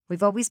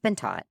We've always been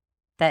taught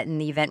that in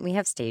the event we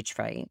have stage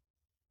fright,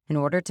 in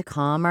order to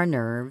calm our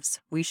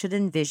nerves, we should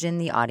envision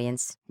the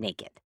audience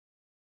naked.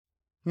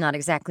 Not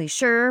exactly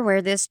sure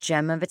where this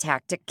gem of a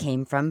tactic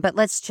came from, but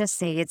let's just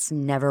say it's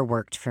never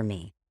worked for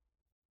me.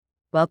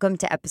 Welcome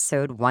to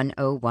episode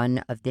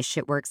 101 of This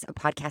Shit Works, a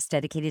podcast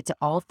dedicated to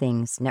all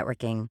things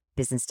networking,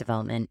 business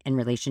development, and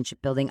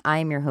relationship building. I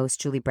am your host,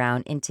 Julie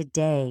Brown, and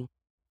today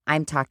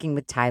I'm talking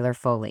with Tyler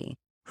Foley,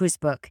 whose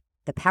book,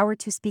 The Power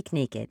to Speak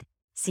Naked,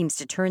 seems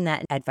to turn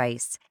that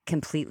advice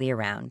completely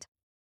around.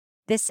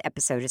 This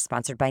episode is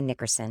sponsored by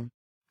Nickerson,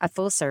 a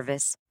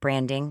full-service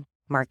branding,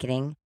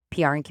 marketing,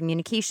 PR, and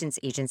communications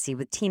agency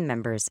with team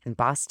members in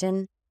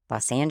Boston,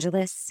 Los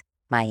Angeles,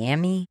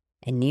 Miami,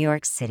 and New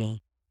York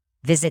City.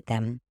 Visit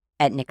them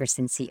at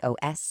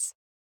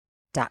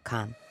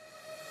nickersoncos.com.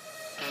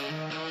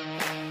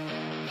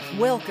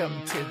 Welcome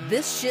to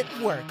This Shit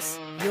Works,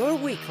 your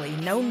weekly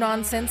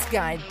no-nonsense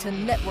guide to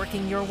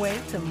networking your way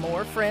to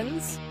more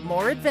friends,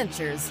 more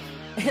adventures,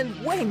 and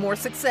way more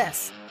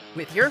success.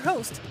 With your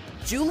host,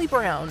 Julie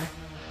Brown.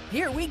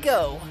 Here we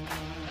go.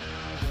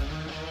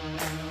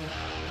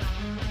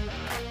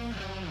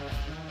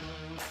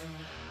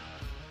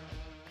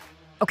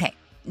 Okay,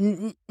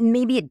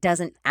 maybe it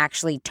doesn't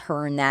actually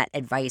turn that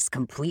advice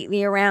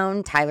completely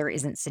around. Tyler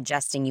isn't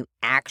suggesting you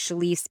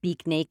actually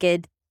speak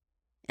naked,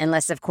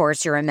 unless, of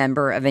course, you're a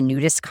member of a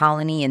nudist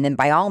colony, and then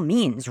by all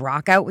means,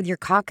 rock out with your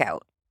cock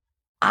out.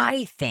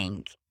 I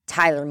think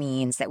Tyler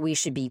means that we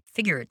should be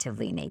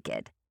figuratively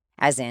naked,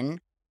 as in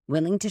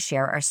willing to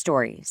share our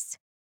stories,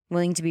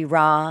 willing to be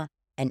raw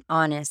and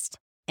honest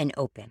and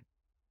open.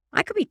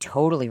 I could be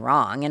totally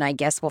wrong, and I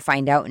guess we'll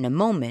find out in a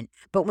moment,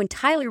 but when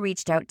Tyler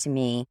reached out to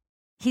me,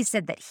 he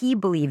said that he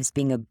believes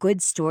being a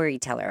good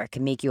storyteller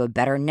can make you a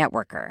better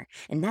networker,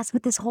 and that's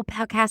what this whole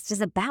podcast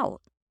is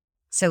about.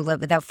 So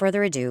without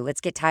further ado,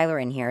 let's get Tyler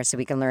in here so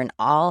we can learn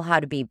all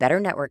how to be better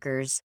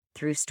networkers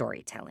through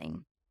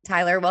storytelling.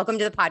 Tyler, welcome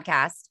to the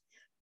podcast.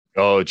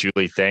 Oh,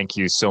 Julie, thank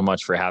you so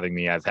much for having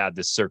me. I've had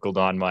this circled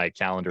on my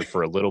calendar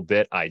for a little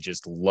bit. I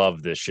just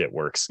love This Shit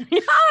Works. Oh,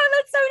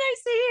 that's so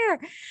nice to hear.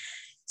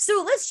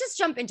 So let's just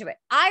jump into it.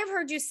 I've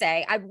heard you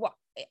say,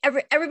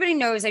 everybody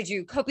knows I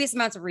do copious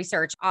amounts of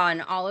research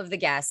on all of the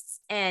guests.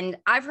 And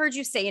I've heard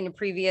you say in a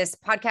previous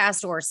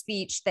podcast or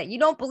speech that you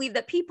don't believe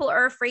that people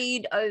are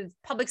afraid of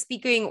public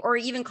speaking or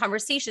even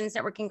conversations,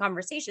 networking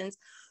conversations.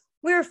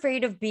 We're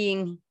afraid of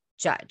being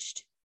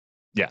judged.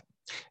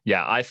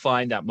 Yeah, I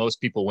find that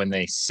most people, when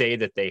they say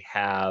that they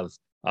have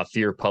a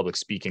fear of public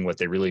speaking, what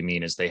they really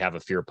mean is they have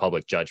a fear of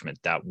public judgment,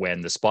 that when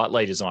the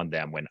spotlight is on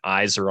them, when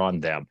eyes are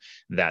on them,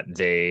 that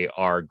they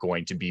are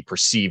going to be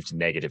perceived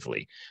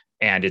negatively.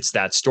 And it's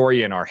that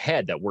story in our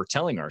head that we're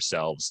telling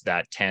ourselves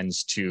that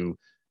tends to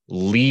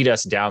lead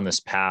us down this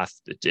path,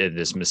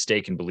 this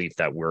mistaken belief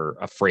that we're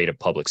afraid of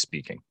public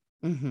speaking.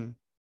 Mm-hmm.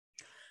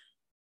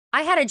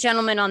 I had a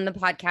gentleman on the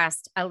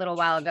podcast a little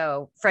while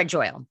ago, Fred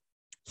Joyal.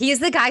 He is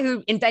the guy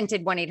who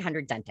invented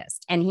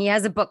 1-800-DENTIST. And he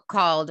has a book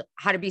called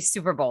How to Be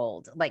Super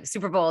Bold, like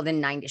Super Bold in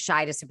 90,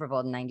 Shy to Super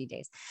Bold in 90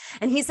 days.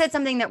 And he said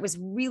something that was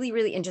really,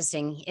 really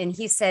interesting. And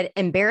he said,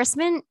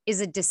 embarrassment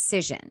is a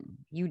decision.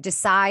 You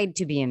decide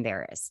to be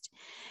embarrassed.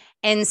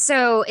 And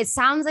so it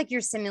sounds like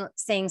you're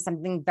saying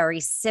something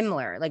very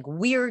similar. Like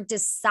we're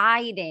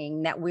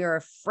deciding that we're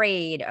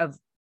afraid of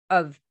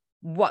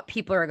what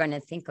people are going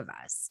to think of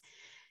us.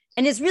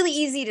 And it's really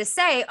easy to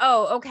say,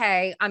 oh,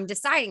 okay, I'm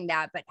deciding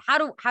that. But how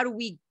do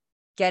we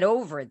get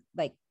over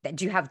like that?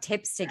 Do you have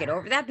tips to get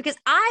over that? Because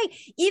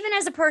even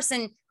as a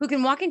person who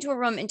can walk into a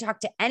room and talk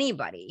to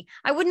anybody,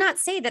 I would not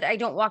say that I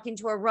don't walk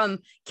into a room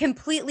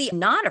completely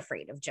not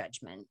afraid of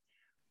judgment.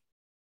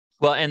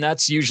 Well, and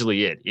that's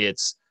usually it.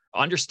 It's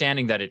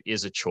understanding that it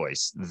is a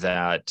choice,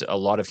 that a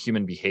lot of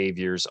human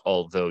behaviors,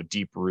 although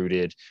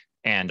deep-rooted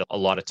and a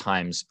lot of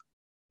times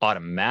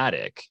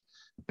automatic,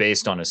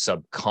 based on a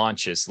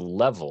subconscious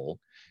level,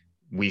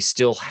 we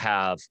still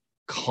have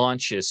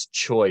conscious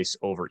choice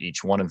over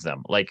each one of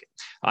them. Like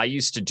I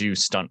used to do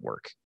stunt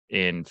work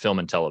in film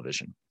and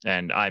television,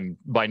 and I'm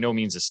by no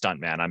means a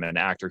stunt man. I'm an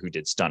actor who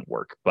did stunt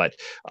work, but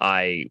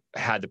I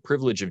had the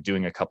privilege of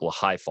doing a couple of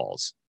high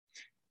falls.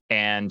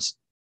 And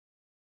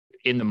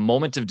in the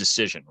moment of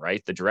decision,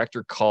 right, the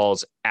director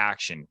calls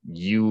action.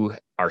 You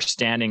are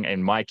standing,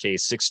 in my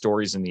case, 6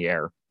 stories in the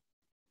air.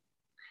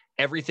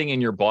 Everything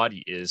in your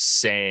body is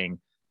saying,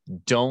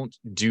 don't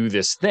do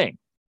this thing.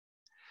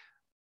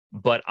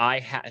 But I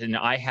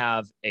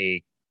have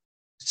a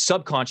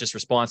subconscious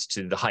response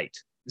to the height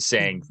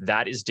saying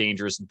that is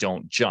dangerous,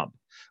 don't jump.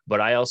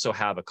 But I also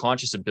have a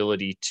conscious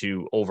ability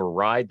to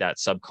override that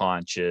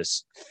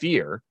subconscious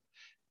fear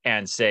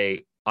and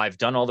say, I've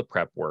done all the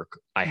prep work.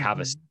 I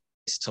have a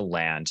space to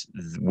land.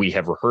 We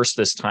have rehearsed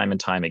this time and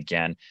time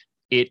again.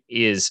 It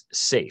is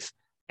safe.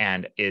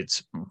 And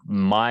it's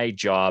my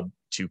job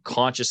to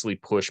consciously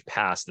push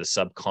past the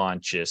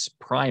subconscious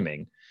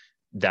priming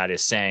that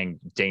is saying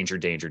danger,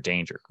 danger,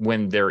 danger,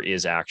 when there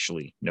is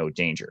actually no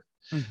danger.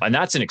 And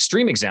that's an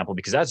extreme example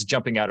because that's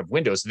jumping out of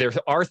windows. There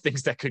are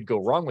things that could go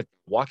wrong with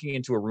walking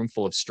into a room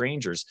full of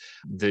strangers.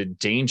 The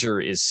danger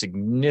is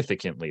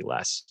significantly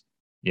less.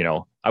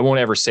 I won't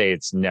ever say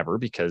it's never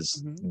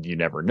because you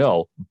never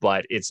know,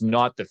 but it's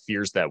not the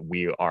fears that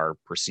we are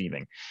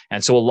perceiving.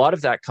 And so a lot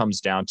of that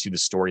comes down to the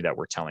story that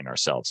we're telling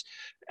ourselves.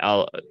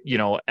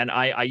 And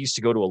I used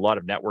to go to a lot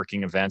of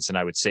networking events, and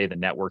I would say the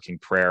networking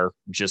prayer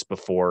just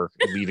before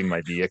leaving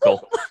my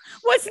vehicle.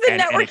 What's the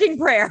networking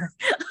prayer?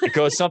 It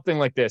goes something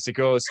like this. It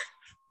goes,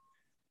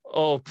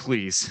 "Oh,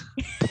 please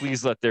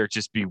let there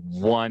just be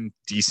one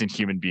decent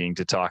human being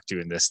to talk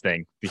to in this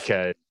thing,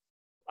 because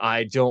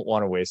I don't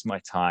want to waste my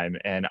time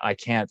and I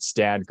can't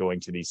stand going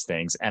to these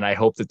things. And I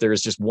hope that there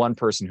is just one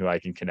person who I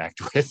can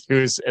connect with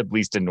who's at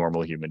least a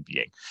normal human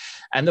being."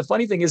 And the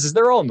funny thing is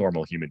they're all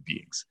normal human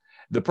beings.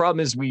 The problem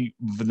is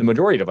the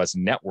majority of us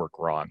network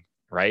wrong,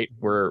 right?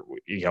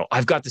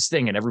 I've got this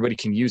thing and everybody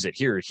can use it.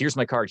 Here's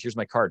my card. Here's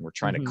my card. And we're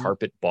trying to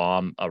carpet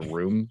bomb a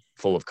room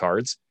full of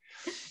cards.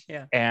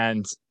 Yeah.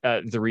 And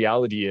the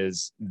reality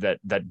is that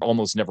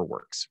almost never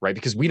works, right?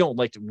 Because we don't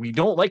like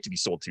to be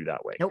sold to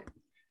that way. Nope.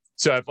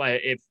 So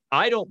if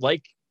I don't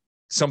like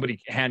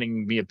somebody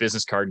handing me a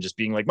business card and just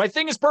being like, "My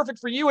thing is perfect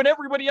for you and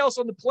everybody else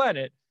on the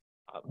planet,"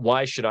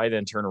 why should I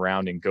then turn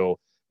around and go,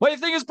 "My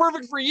thing is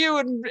perfect for you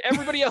and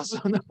everybody else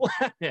on the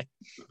planet"?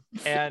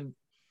 And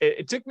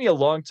it took me a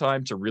long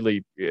time to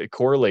really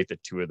correlate the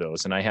two of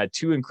those. And I had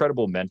two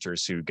incredible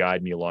mentors who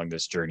guide me along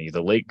this journey.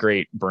 The late,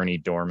 great Bernie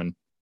Dorman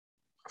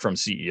from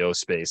CEO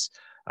Space,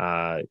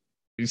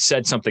 he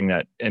said something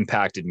that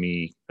impacted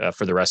me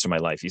for the rest of my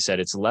life. He said,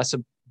 "It's less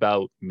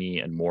about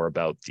me and more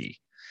about thee."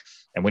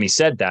 And when he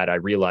said that, I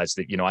realized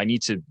that, I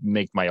need to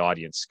make my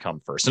audience come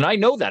first. And I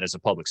know that as a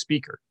public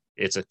speaker,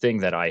 it's a thing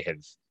that I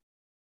have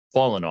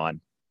fallen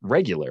on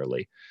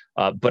regularly,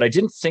 but I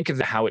didn't think of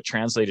how it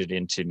translated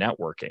into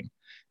networking.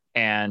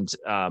 And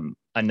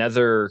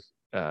another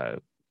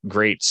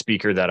great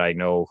speaker that I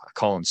know,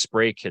 Colin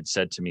Sprake, had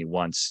said to me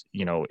once,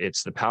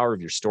 it's the power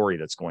of your story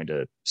that's going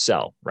to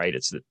sell, right?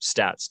 It's the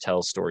stats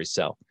tell, stories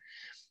sell.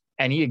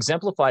 And he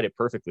exemplified it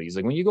perfectly. He's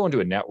like, when you go into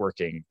a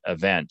networking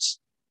event,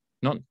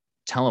 don't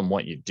tell them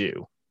what you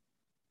do,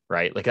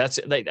 right? Like that's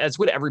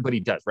what everybody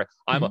does, right?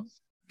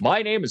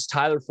 My name is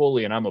Tyler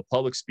Foley and I'm a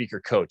public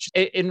speaker coach.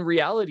 In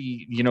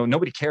reality,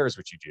 nobody cares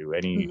what you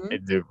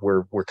do.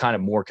 We're kind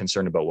of more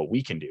concerned about what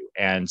we can do.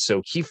 And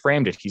so he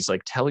framed it. He's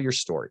like, tell your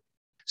story.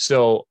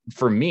 So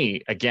for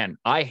me, again,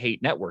 I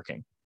hate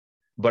networking,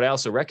 but I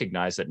also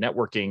recognize that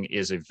networking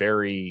is a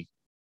very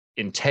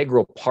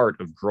integral part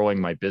of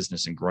growing my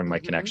business and growing my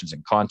connections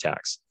and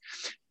contacts.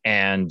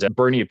 And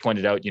Bernie had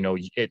pointed out,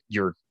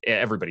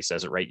 everybody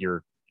says it, right?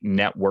 Your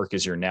network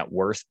is your net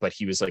worth. But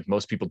he was like,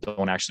 most people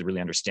don't actually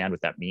really understand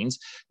what that means.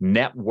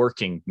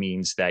 Networking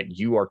means that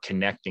you are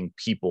connecting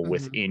people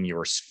within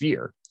your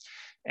sphere.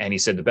 And he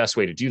said the best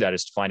way to do that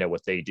is to find out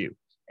what they do.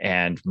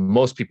 And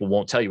most people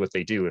won't tell you what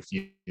they do if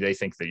they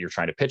think that you're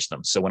trying to pitch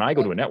them. So when I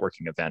go to a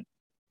networking event,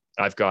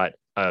 I've got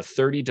a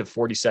 30 to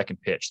 40 second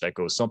pitch that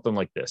goes something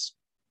like this.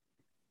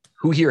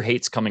 Who here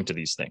hates coming to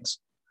these things?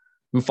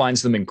 Who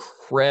finds them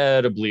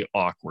incredibly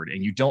awkward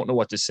and you don't know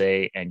what to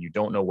say and you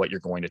don't know what you're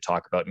going to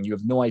talk about and you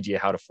have no idea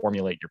how to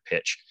formulate your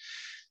pitch?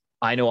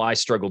 I know I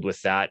struggled with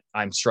that.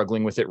 I'm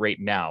struggling with it right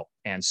now.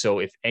 And so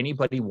if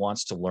anybody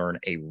wants to learn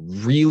a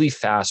really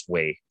fast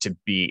way to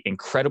be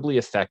incredibly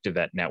effective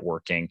at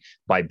networking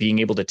by being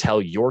able to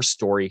tell your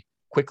story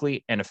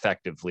quickly and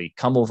effectively,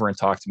 come over and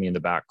talk to me in the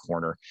back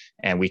corner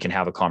and we can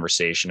have a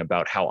conversation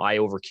about how I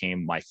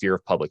overcame my fear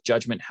of public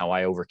judgment, how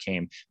I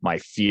overcame my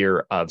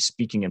fear of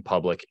speaking in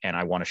public, and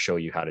I want to show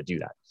you how to do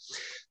that.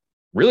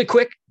 Really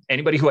quick,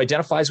 anybody who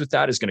identifies with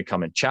that is going to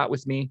come and chat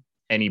with me.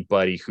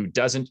 Anybody who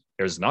doesn't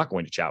is not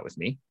going to chat with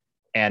me.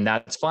 And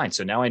that's fine.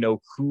 So now I know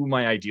who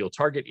my ideal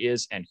target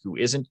is and who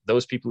isn't.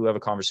 Those people who have a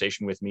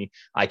conversation with me,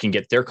 I can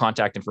get their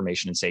contact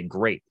information and say,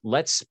 great,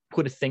 let's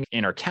put a thing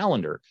in our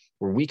calendar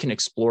where we can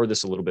explore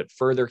this a little bit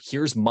further.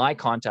 Here's my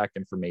contact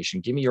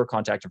information. Give me your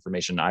contact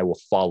information and I will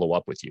follow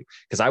up with you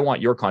because I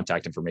want your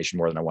contact information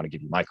more than I want to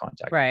give you my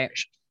contact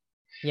information.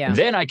 Yeah.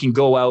 Then I can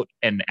go out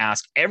and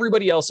ask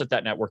everybody else at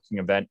that networking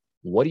event,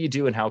 what do you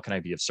do and how can I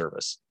be of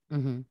service?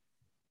 Mm-hmm.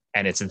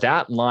 And it's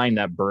that line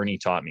that Bernie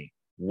taught me.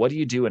 What do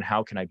you do and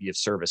how can I be of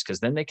service? Because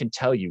then they can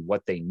tell you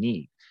what they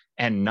need.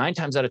 And 9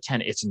 times out of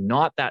 10, it's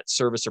not that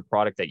service or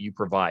product that you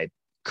provide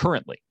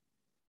currently.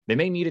 They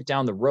may need it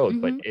down the road,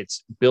 but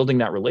it's building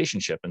that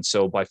relationship. And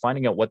so by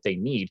finding out what they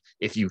need,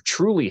 if you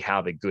truly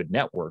have a good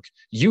network,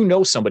 you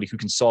know somebody who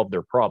can solve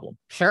their problem.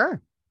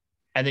 Sure.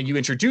 And then you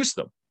introduce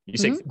them. You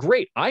say,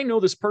 great, I know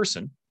this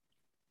person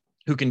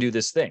who can do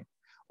this thing.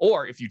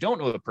 Or if you don't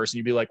know the person,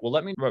 you'd be like, well,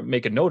 let me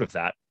make a note of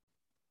that.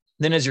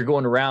 Then as you're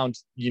going around,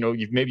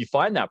 you maybe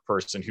find that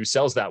person who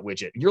sells that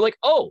widget. And you're like,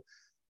 oh,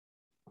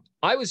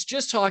 I was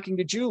just talking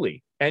to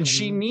Julie and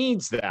she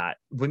needs that.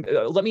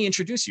 Let me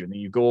introduce you. And then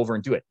you go over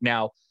and do it.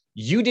 Now,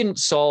 you didn't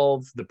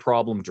solve the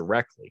problem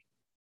directly,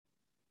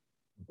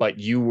 but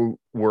you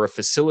were a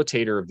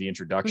facilitator of the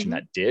introduction Mhm.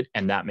 that did,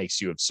 and that makes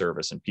you of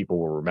service, and people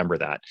will remember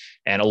that.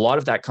 And a lot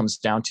of that comes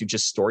down to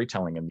just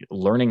storytelling and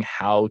learning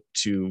how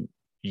to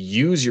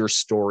use your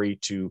story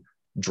to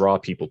draw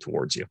people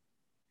towards you.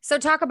 So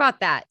talk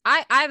about that.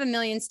 I have a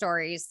million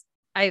stories.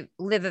 I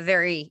live a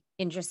very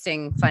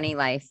interesting, funny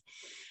life.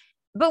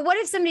 But what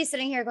if somebody's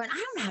sitting here going,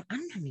 I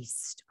don't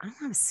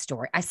have a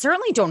story. I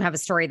certainly don't have a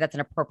story that's an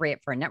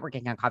appropriate for a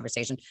networking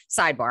conversation.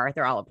 Sidebar,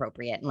 they're all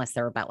appropriate unless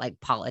they're about like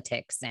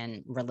politics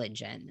and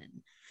religion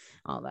and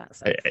all that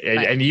stuff.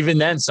 And even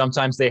then,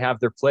 sometimes they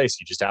have their place.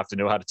 You just have to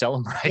know how to tell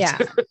them right. Yeah.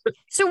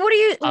 So what do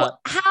you,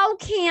 how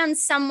can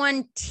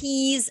someone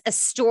tease a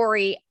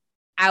story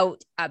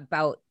out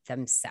about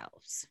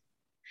themselves?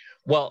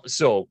 Well,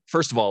 so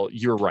first of all,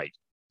 you're right.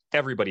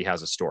 Everybody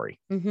has a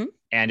story. Mm-hmm.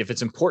 And if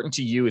it's important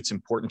to you, it's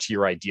important to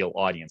your ideal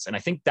audience. And I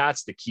think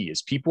that's the key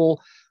is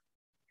people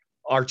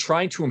are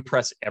trying to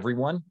impress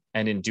everyone.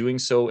 And in doing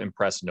so,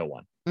 impress no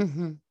one.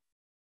 Mm-hmm.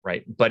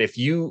 Right. But if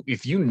you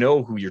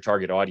know who your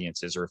target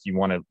audience is, or if you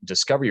want to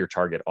discover your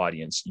target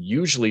audience,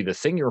 usually the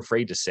thing you're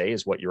afraid to say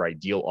is what your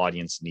ideal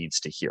audience needs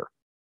to hear.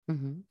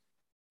 Mm-hmm.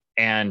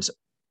 And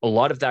a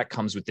lot of that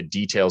comes with the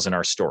details in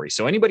our story.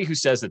 So anybody who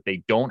says that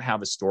they don't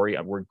have a story,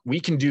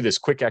 we can do this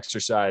quick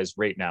exercise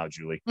right now,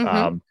 Julie.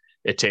 Mm-hmm.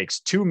 It takes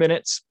 2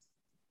 minutes.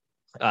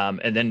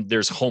 And then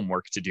there's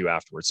homework to do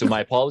afterwards. So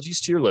my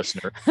apologies to your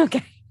listener.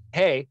 Okay.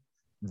 Hey,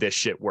 this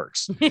shit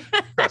works.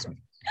 Trust me.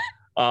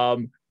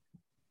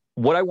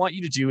 What I want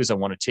you to do is I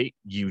want to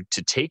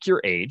take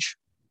your age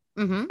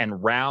mm-hmm.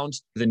 and round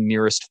the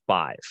nearest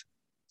 5.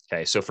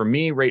 Okay. So for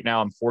me right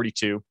now, I'm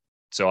 42.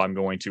 So I'm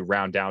going to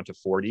round down to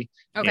 40.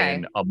 Okay.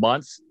 In a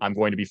month, I'm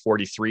going to be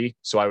 43.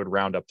 So I would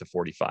round up to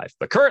 45.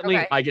 But currently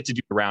I get to do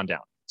the round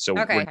down. So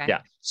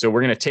So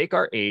we're going to take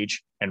our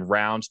age and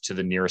round to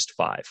the nearest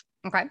 5.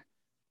 Okay.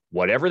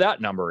 Whatever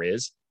that number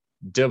is,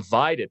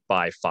 divide it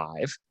by 5.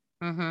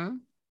 Mm-hmm.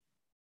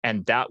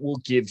 And that will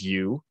give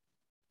you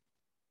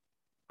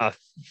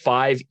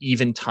 5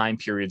 even time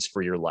periods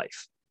for your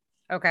life.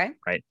 Okay.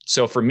 Right.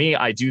 So for me,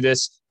 I do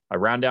this, I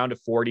round down to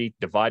 40,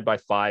 divide by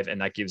 5,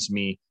 and that gives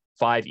me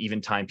 5 even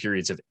time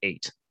periods of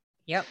 8.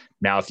 Yep.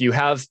 Now, if you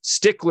have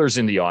sticklers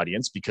in the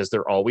audience, because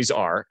there always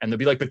are, and they'll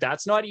be like, but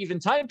that's not even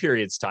time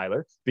periods,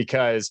 Tyler,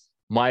 because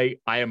I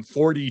am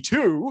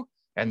 42.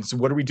 And so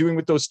what are we doing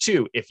with those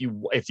 2? If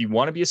you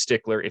want to be a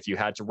stickler, if you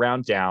had to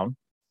round down,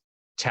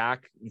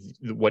 tack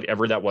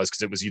whatever that was,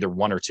 because it was either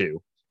 1 or 2,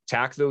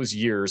 tack those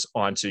years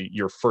onto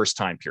your first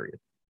time period.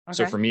 Okay.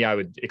 So for me, I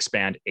would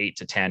expand 8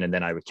 to 10, and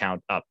then I would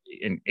count up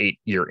in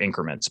 8-year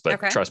increments. But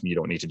trust me, you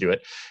don't need to do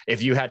it.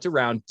 If you had to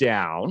round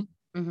down,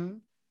 mm-hmm.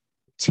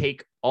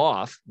 take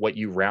off what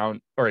you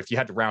round, or if you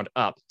had to round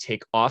up,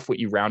 take off what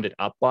you rounded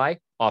up by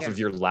off of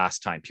your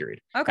last time period.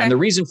 Okay. And the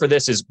reason for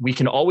this is we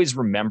can always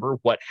remember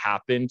what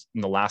happened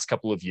in the last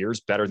couple of years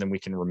better than we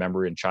can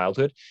remember in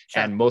childhood.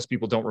 Sure. And most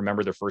people don't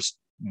remember their first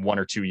 1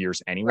 or 2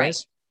 years anyways.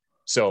 Right.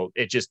 So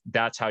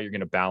that's how you're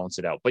going to balance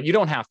it out. But you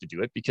don't have to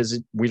do it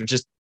because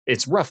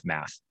it's rough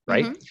math,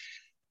 right? Mm-hmm.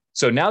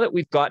 So now that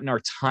we've gotten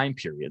our time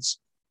periods,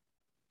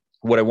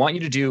 what I want you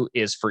to do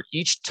is for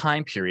each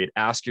time period,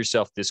 ask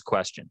yourself this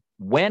question.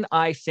 When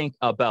I think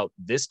about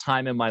this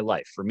time in my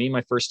life, for me,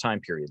 my first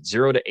time period,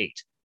 0 to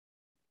 8.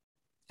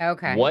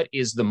 Okay. What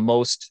is the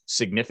most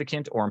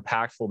significant or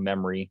impactful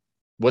memory?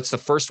 What's the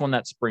first one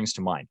that springs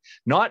to mind?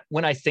 Not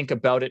when I think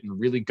about it and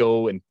really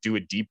go and do a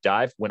deep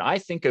dive. When I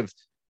think of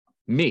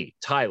me,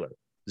 Tyler,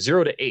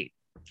 0 to 8,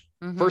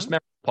 mm-hmm. first memory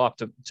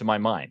popped to my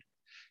mind,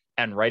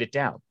 and write it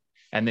down.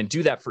 And then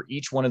do that for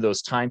each one of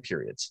those time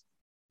periods.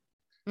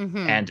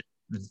 Mm-hmm. And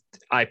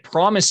I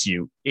promise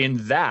you,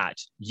 in that,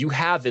 you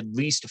have at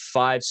least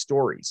 5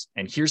 stories.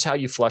 And here's how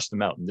you flush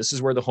them out. And this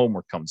is where the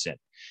homework comes in.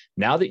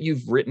 Now that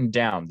you've written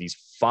down these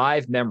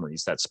 5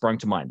 memories that sprung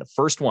to mind, the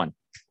first one,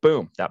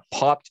 boom, that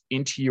popped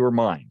into your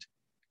mind.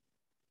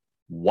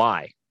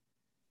 Why?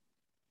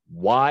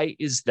 Why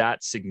is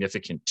that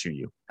significant to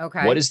you?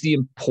 Okay. What is the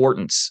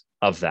importance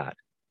of that?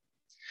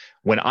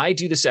 When I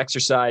do this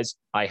exercise,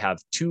 I have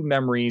 2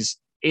 memories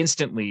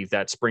instantly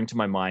that spring to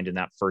my mind in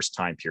that first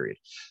time period.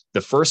 The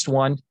first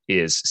one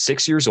is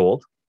 6 years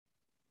old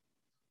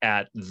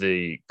at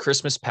the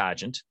Christmas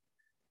pageant.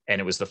 And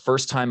it was the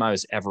first time I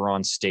was ever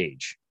on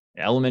stage,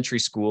 elementary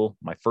school,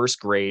 my first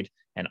grade,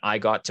 and I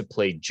got to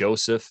play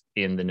Joseph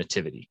in the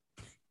Nativity.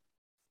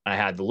 I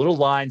had the little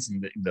lines,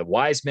 and the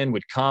wise men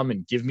would come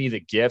and give me the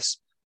gifts,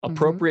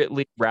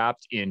 appropriately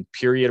wrapped in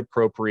period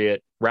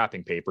appropriate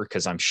wrapping paper,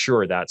 because I'm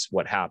sure that's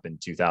what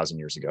happened 2,000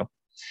 years ago.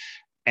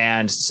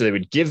 And so they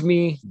would give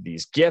me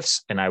these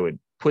gifts, and I would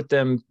put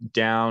them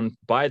down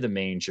by the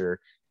manger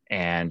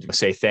and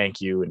say thank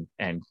you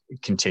and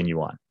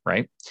continue on,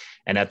 right?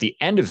 And at the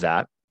end of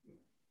that,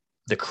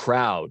 the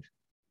crowd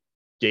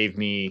gave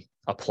me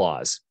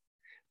applause.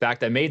 In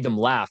fact, I made them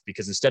laugh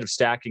because instead of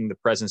stacking the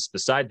presents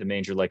beside the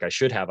manger like I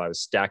should have, I was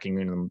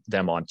stacking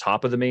them on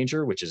top of the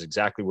manger, which is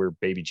exactly where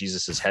baby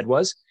Jesus's head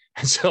was.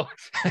 And so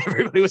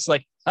everybody was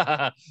like,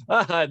 and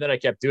then I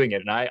kept doing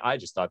it. And I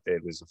just thought that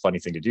it was a funny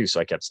thing to do. So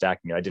I kept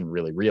stacking it. I didn't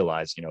really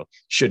realize,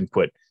 shouldn't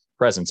put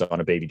presents on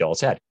a baby doll's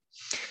head.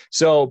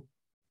 So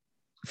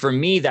for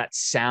me, that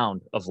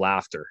sound of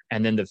laughter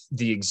and then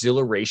the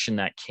exhilaration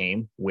that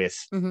came with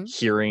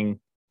hearing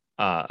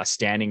a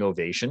standing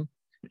ovation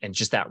and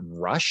just that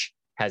rush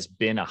has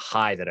been a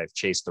high that I've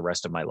chased the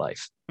rest of my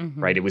life,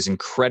 right? It was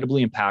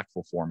incredibly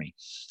impactful for me.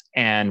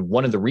 And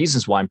one of the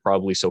reasons why I'm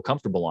probably so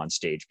comfortable on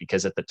stage,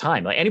 because at the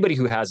time, like anybody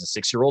who has a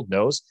 6-year-old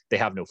knows they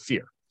have no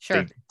fear.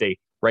 Sure. They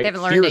right. They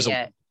haven't learned it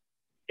yet.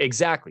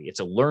 Exactly.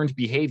 It's a learned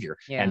behavior.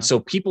 Yeah. And so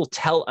people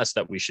tell us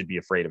that we should be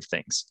afraid of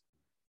things,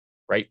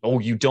 right? Oh,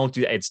 you don't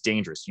do that. It's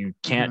dangerous. You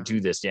can't do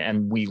this.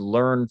 And we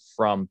learn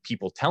from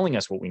people telling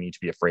us what we need to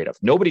be afraid of.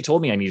 Nobody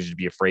told me I needed to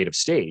be afraid of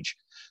stage.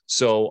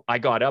 So I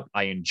got up,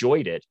 I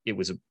enjoyed it. It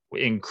was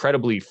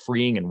incredibly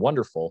freeing and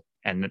wonderful.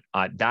 And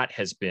that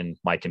has been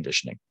my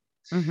conditioning.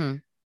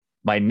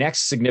 My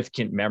next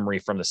significant memory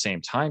from the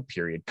same time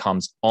period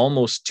comes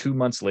almost 2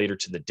 months later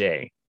to the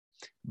day.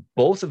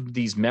 Both of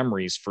these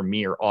memories for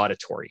me are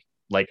auditory.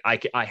 Like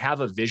I have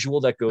a visual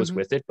that goes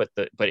with it, but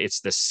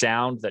it's the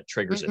sound that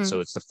triggers it.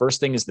 So it's the first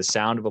thing is the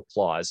sound of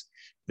applause.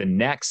 The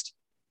next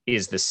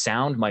is the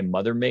sound my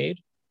mother made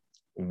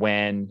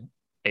when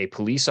a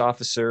police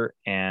officer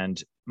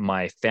and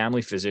my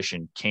family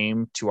physician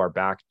came to our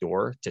back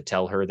door to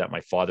tell her that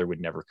my father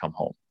would never come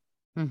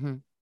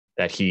home,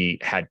 that he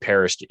had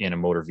perished in a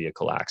motor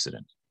vehicle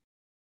accident.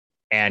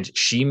 And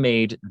she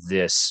made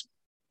this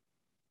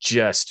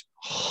just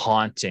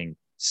haunting,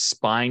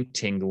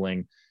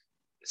 spine-tingling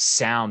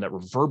sound that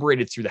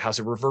reverberated through the house.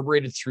 It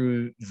reverberated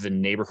through the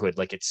neighborhood.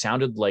 Like it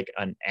sounded like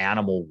an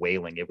animal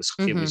wailing. It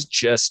was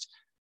just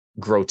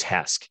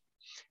grotesque.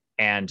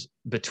 And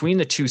between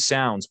the two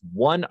sounds,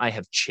 one I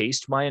have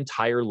chased my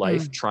entire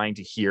life trying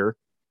to hear.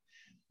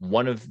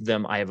 One of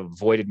them I have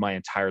avoided my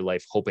entire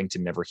life, hoping to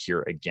never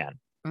hear again.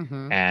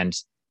 And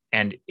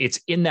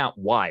it's in that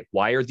why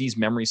are these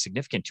memories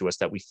significant to us,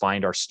 that we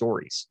find our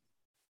stories,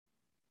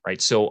 right?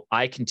 So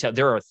I can tell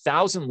there are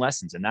 1,000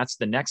 lessons, and that's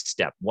the next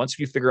step. Once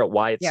you figure out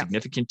why it's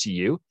significant to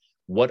you,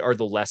 what are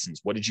the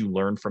lessons? What did you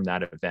learn from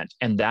that event?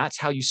 And that's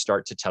how you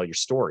start to tell your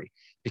story,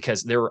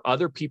 because there are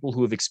other people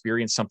who have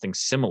experienced something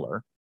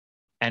similar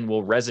and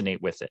will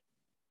resonate with it.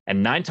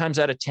 And 9 times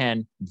out of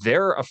 10,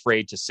 they're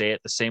afraid to say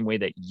it the same way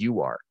that you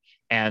are.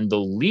 And the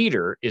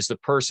leader is the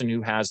person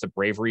who has the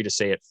bravery to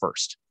say it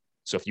first.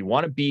 So if you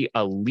want to be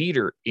a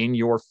leader in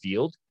your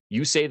field,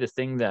 you say the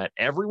thing that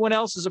everyone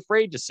else is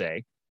afraid to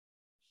say,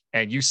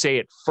 and you say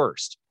it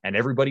first, and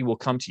everybody will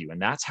come to you.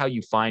 And that's how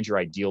you find your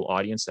ideal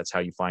audience. That's how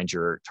you find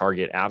your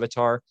target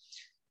avatar.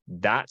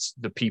 That's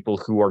the people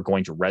who are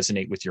going to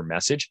resonate with your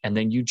message. And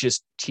then you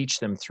just teach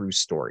them through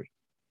story.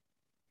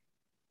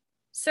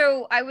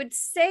 So I would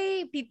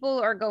say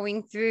people are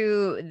going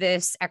through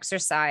this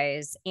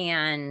exercise,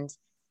 and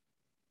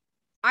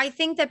I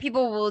think that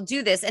people will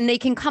do this and they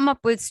can come up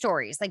with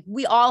stories. Like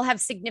we all have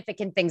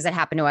significant things that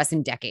happen to us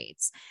in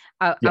decades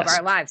of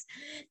our lives.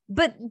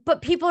 But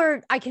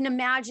I can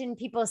imagine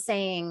people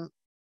saying,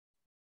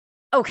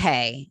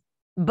 okay,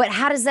 but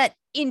how does that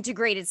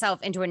integrate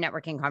itself into a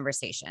networking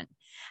conversation?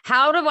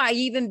 How do I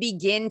even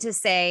begin to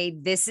say,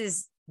 this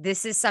is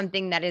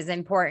something that is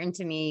important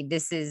to me.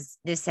 This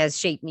has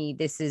shaped me.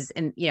 This is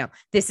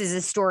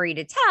a story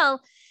to tell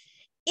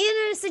in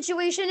a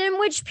situation in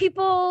which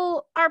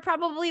people are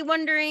probably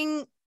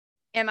wondering,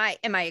 am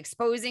I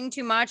exposing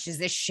too much? Is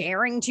this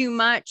sharing too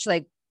much?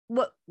 Like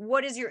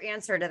what is your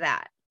answer to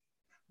that?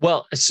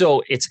 Well,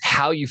 so it's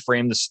how you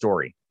frame the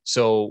story.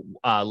 So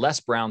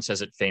Les Brown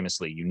says it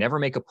famously, you never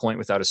make a point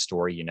without a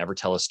story. You never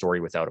tell a story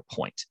without a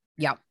point.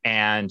 Yeah.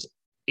 And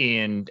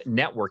in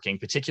networking,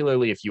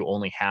 particularly if you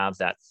only have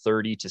that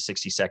 30 to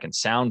 60 second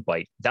sound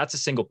bite, that's a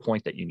single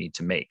point that you need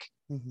to make.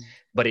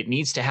 But it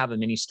needs to have a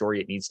mini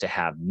story. It needs to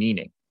have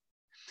meaning.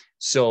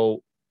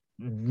 So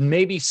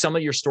maybe some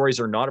of your stories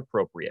are not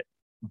appropriate,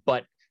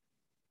 but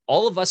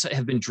all of us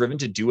have been driven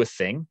to do a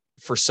thing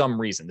for some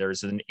reason.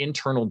 There's an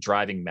internal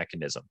driving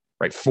mechanism,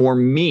 right? For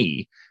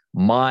me,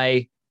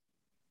 my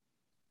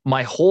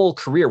whole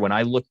career, when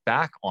I look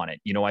back on it,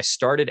 I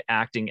started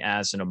acting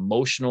as an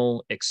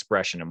emotional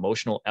expression,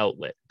 emotional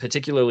outlet,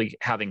 particularly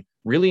having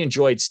really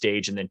enjoyed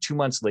stage. And then 2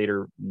 months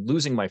later,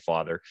 losing my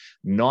father,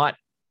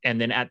 and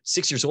then at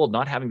 6 years old,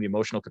 not having the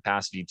emotional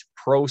capacity to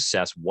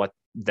process what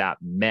that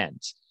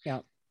meant. Yeah.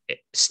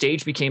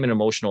 Stage became an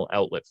emotional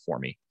outlet for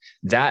me.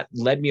 That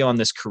led me on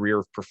this career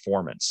of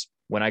performance.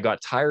 When I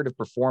got tired of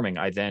performing,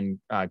 I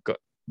then got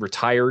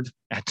retired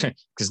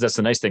because that's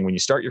the nice thing. When you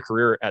start your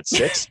career at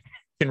 6,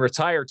 can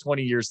retire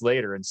 20 years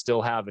later and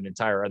still have an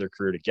entire other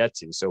career to get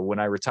to. So when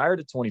I retired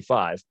at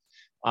 25,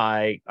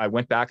 I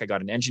went back, I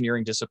got an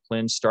engineering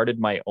discipline, started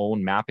my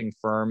own mapping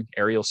firm,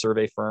 aerial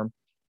survey firm.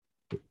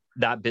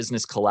 That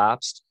business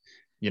collapsed.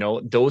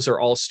 Those are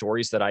all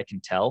stories that I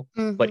can tell,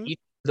 but each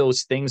of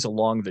those things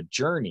along the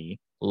journey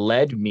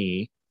led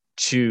me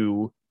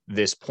to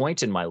this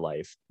point in my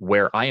life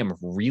where I am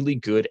really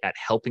good at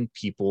helping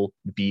people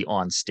be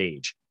on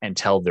stage and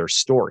tell their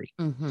story.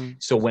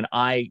 So when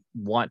I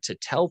want to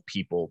tell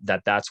people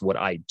that that's what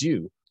I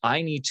do,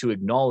 I need to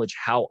acknowledge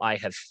how I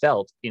have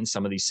felt in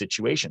some of these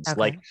situations. Okay.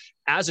 Like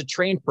as a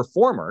trained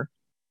performer,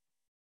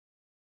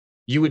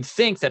 you would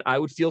think that I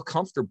would feel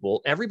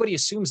comfortable. Everybody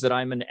assumes that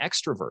I'm an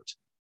extrovert.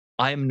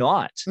 I am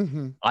not.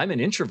 I'm an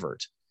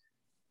introvert.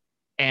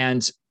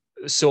 And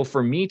so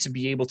for me to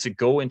be able to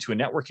go into a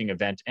networking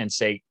event and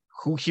say,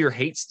 who here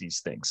hates these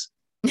things?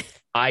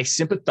 I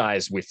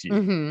sympathize with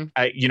you.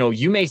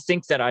 You may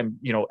think that I'm,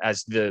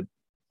 as the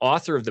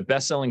author of the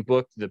best-selling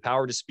book, The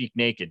Power to Speak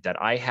Naked, that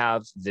I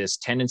have this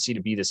tendency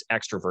to be this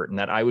extrovert and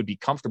that I would be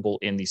comfortable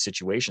in these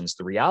situations.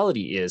 The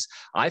reality is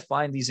I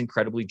find these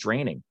incredibly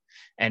draining.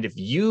 And if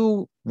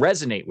you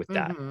resonate with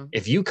that,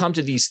 if you come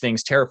to these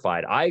things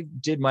terrified, I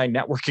did my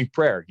networking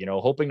prayer,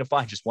 hoping to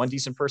find just one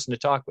decent person to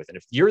talk with. And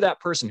if you're that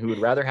person who would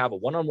rather have a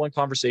one-on-one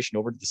conversation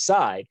over to the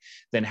side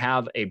than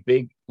have a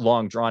big,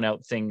 long, drawn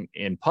out thing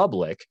in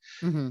public,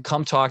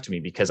 come talk to me,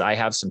 because I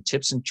have some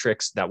tips and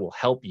tricks that will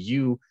help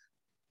you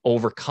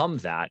overcome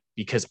that,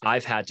 because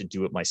I've had to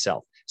do it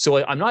myself.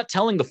 So I'm not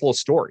telling the full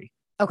story.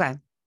 Okay.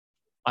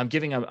 I'm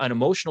giving an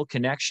emotional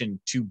connection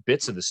to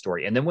bits of the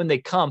story. And then when they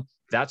come,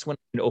 that's when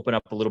I can open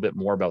up a little bit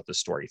more about the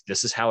story.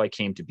 This is how I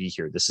came to be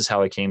here. This is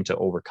how I came to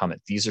overcome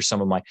it. These are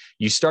some of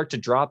you start to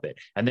drop it.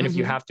 And then if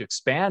you have to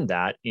expand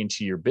that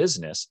into your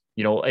business,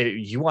 you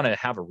want to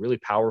have a really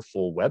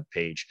powerful web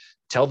page,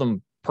 tell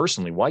them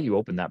personally why you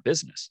opened that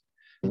business.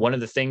 One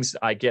of the things,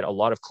 I get a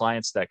lot of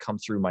clients that come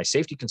through my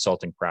safety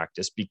consulting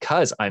practice,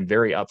 because I'm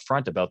very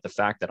upfront about the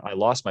fact that I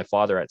lost my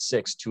father at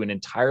 6 to an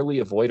entirely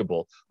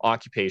avoidable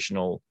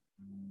occupational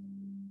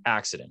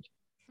accident.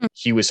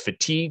 He was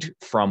fatigued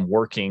from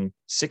working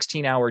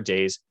 16-hour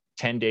days,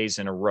 10 days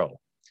in a row,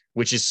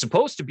 which is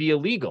supposed to be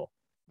illegal.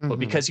 But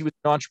because he was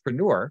an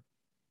entrepreneur,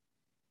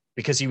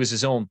 because he was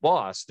his own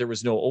boss, there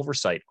was no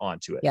oversight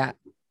onto it. Yeah.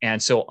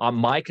 And so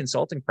my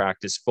consulting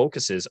practice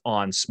focuses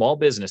on small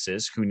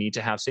businesses who need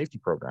to have safety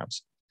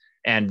programs.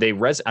 And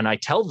and I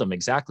tell them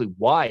exactly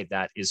why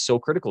that is so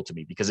critical to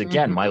me, because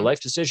again, my life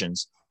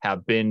decisions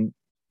have been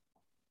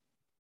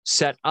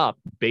set up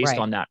based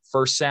on that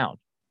first sound.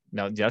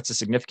 Now that's a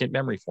significant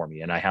memory for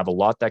me. And I have a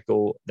lot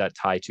that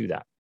tie to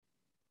that.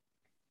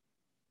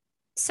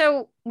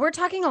 So we're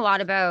talking a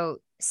lot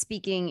about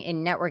speaking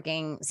in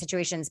networking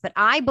situations, but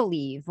I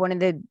believe one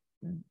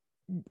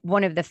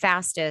of the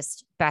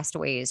fastest, best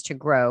ways to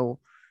grow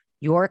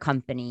your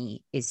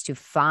company is to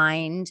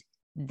find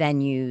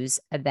venues,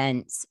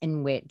 events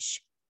in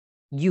which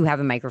you have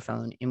a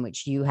microphone, in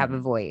which you have a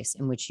voice,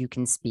 in which you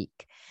can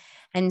speak.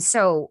 And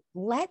so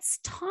let's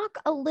talk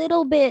a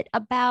little bit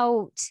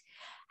about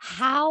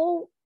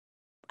how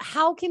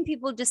can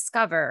people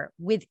discover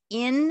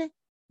within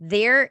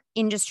their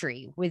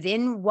industry,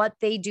 within what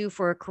they do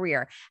for a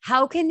career,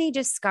 how can they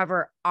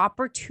discover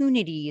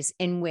opportunities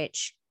in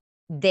which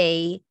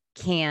they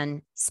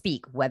can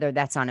speak, whether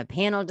that's on a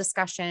panel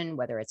discussion,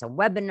 whether it's a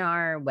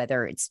webinar,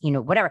 whether it's,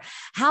 whatever.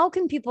 How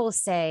can people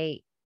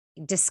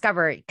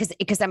discover,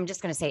 because I'm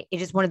just going to say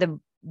it is one of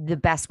the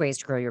best ways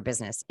to grow your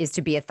business is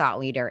to be a thought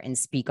leader and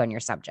speak on your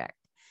subject.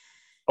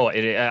 Oh,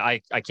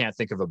 I can't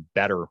think of a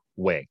better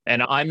way.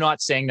 And I'm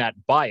not saying that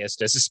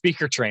biased as a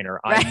speaker trainer.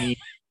 I mean,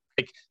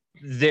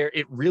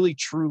 it really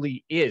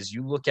truly is.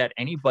 You look at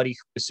anybody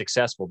who is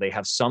successful, they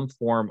have some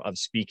form of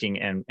speaking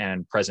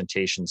and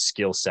presentation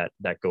skill set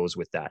that goes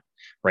with that,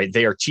 right?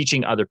 They are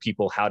teaching other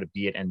people how to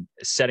be it and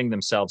setting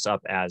themselves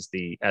up as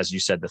you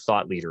said, the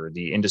thought leader,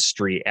 the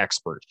industry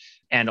expert.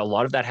 And a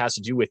lot of that has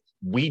to do with,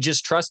 we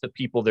just trust the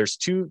people. There's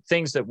two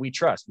things that we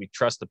trust. We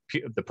trust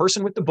the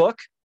person with the book.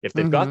 If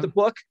they've got the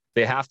book,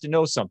 they have to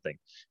know something.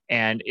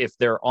 And if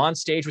they're on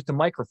stage with the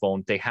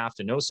microphone, they have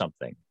to know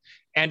something.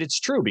 And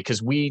it's true,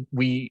 because we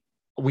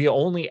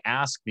only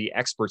ask the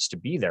experts to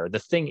be there. The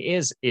thing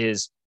is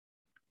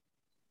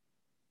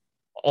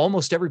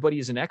almost everybody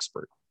is an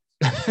expert.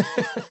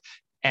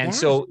 And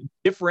so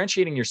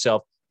differentiating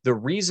yourself, the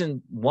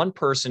reason one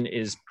person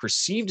is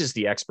perceived as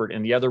the expert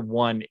and the other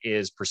one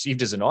is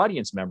perceived as an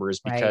audience member is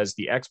because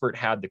the expert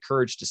had the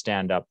courage to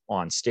stand up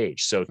on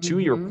stage. So to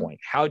your point,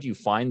 how do you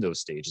find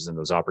those stages and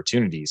those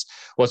opportunities?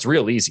 Well, it's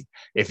real easy.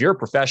 If you're a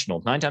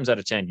professional, 9 times out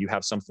of 10, you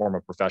have some form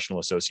of professional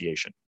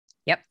association.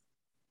 Yep.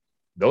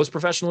 Those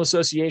professional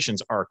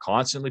associations are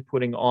constantly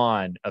putting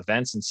on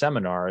events and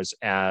seminars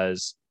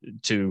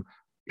to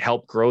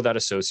help grow that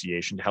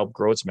association, to help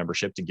grow its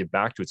membership, to give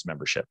back to its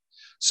membership.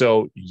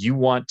 So you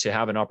want to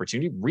have an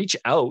opportunity, reach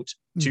out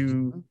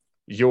to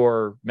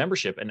your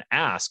membership and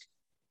ask,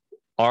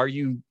 are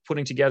you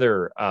putting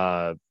together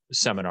a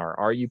seminar?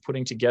 Are you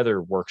putting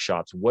together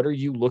workshops? What are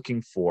you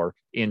looking for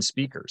in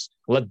speakers?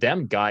 Let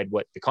them guide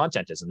what the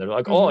content is. And they're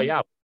like, oh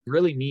yeah, we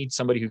really need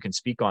somebody who can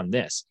speak on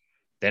this.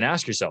 Then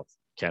ask yourself,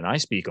 can I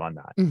speak on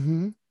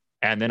that?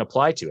 And then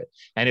apply to it.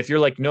 And if you're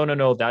like, no,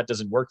 that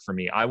doesn't work for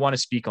me. I want to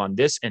speak on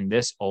this and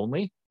this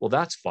only. Well,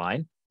 that's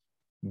fine.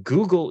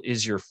 Google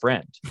is your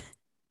friend.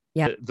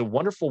 The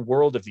wonderful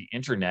world of the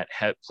internet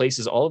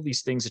places all of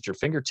these things at your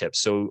fingertips.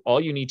 So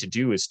all you need to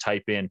do is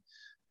type in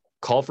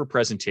call for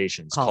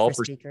presentations, call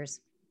for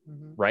speakers,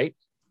 right?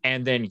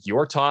 and then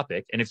your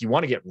topic. And if you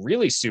want to get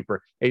really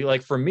super,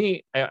 like for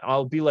me,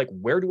 I'll be like,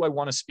 where do I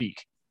want to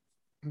speak?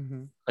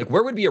 Mm-hmm. Like,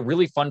 where would be a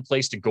really fun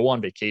place to go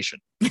on vacation?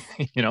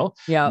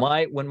 Yeah.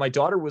 When my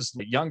daughter was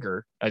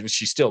younger,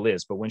 she still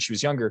is, but when she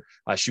was younger,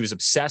 she was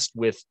obsessed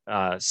with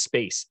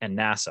space and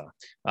NASA.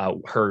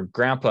 Her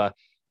grandpa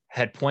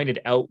had pointed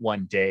out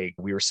one day,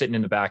 we were sitting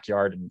in the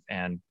backyard,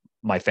 and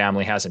my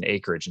family has an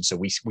acreage, and so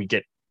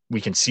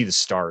we can see the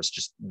stars,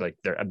 just like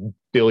there are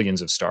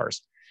billions of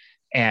stars.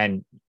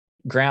 And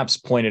Gramps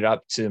pointed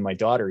up to my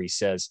daughter. He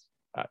says,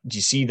 "Do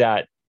you see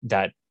that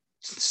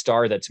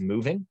star that's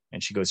moving?"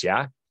 And she goes,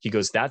 "Yeah." He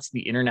goes, "That's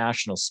the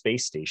International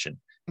Space Station.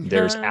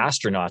 There's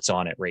astronauts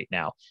on it right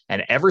now."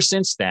 And ever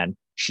since then,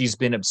 she's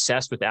been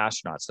obsessed with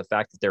astronauts, the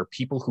fact that there are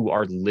people who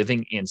are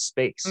living in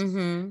space.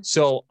 Mm-hmm.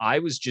 So I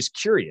was just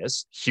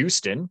curious.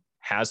 Houston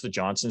has the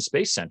Johnson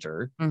Space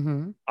Center.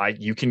 Mm-hmm.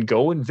 You can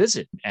go and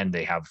visit, and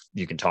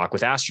you can talk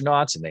with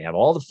astronauts, and they have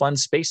all the fun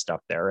space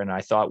stuff there. And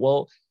I thought,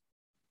 well,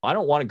 I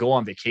don't want to go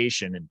on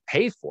vacation and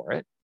pay for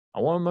it.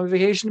 I want my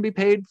vacation to be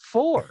paid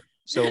for.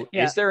 So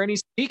is there any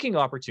speaking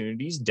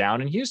opportunities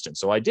down in Houston?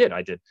 So I did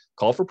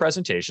call for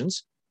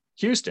presentations,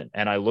 Houston.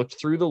 And I looked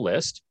through the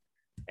list,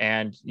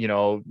 and,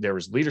 there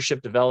was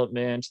leadership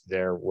development.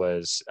 There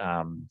was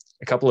a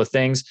couple of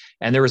things.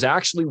 And there was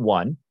actually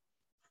one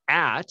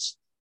at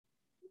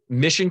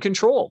Mission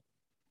Control.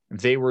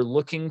 They were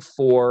looking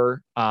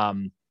for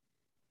an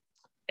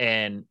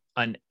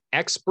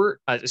expert,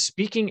 a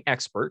speaking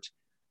expert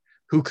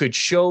who could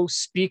show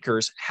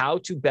speakers how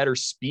to better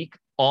speak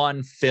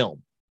on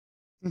film.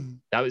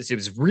 Mm-hmm. It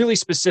was really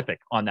specific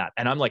on that.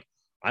 And I'm like,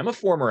 I'm a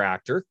former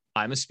actor.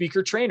 I'm a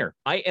speaker trainer.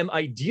 I am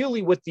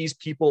ideally what these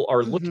people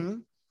are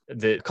looking.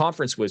 The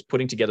conference was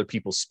putting together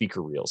people's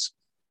speaker reels.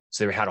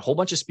 So they had a whole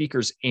bunch of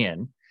speakers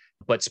in,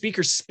 but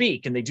speakers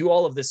speak and they do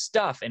all of this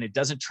stuff, and it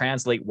doesn't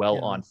translate well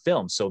on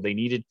film. So they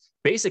needed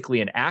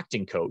basically an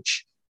acting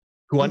coach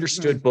who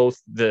understood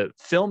both the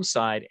film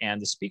side and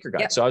the speaker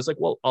guide. So I was like,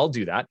 well, I'll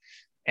do that.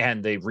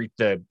 And the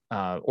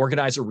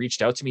organizer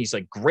reached out to me. He's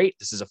like, "Great,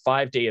 this is a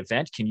 5-day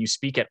event. Can you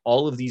speak at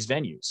all of these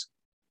venues?"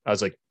 I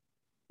was like,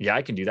 "Yeah,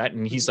 I can do that."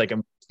 And he's like,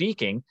 "I'm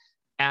speaking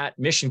at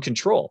Mission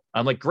Control."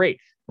 I'm like, "Great.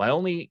 My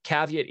only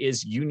caveat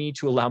is you need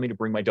to allow me to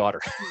bring my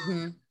daughter."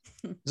 He's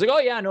like, "Oh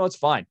yeah, no, it's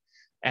fine."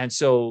 And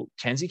so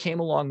Kenzie came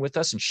along with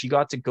us, and she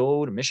got to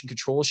go to Mission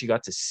Control. She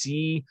got to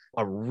see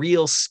a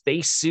real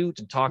spacesuit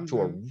and talk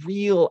to a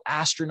real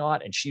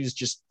astronaut. And she was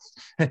just,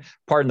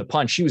 pardon the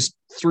pun, she was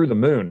through the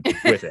moon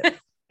with it.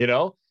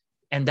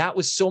 And that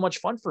was so much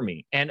fun for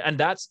me. And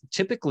that's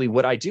typically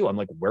what I do. I'm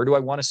like, where do I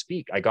want to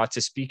speak? I got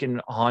to speak in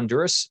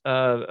Honduras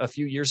a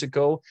few years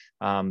ago,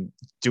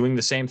 doing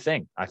the same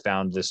thing. I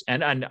found this,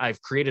 and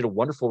I've created a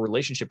wonderful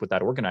relationship with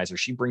that organizer.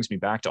 She brings me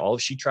back to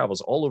she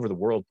travels all over the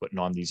world putting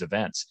on these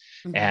events.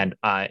 And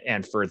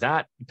for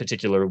that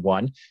particular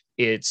one,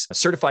 it's a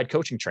certified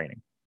coaching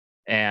training.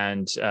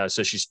 And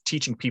so she's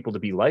teaching people to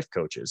be life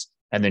coaches.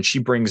 And then she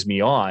brings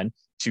me on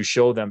to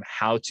show them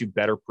how to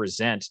better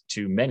present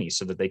to many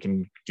so that they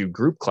can do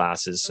group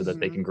classes so that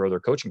they can grow their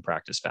coaching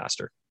practice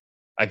faster.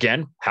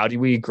 Again, how do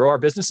we grow our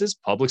businesses?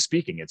 Public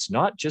speaking. It's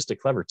not just a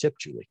clever tip,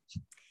 Julie.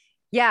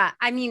 Yeah.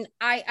 I mean,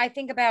 I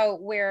think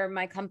about where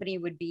my company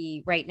would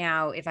be right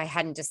now if I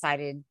hadn't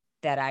decided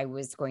that I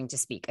was going to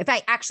speak. If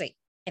I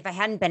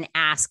hadn't been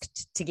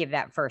asked to give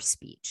that first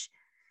speech,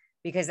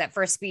 because that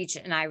first speech,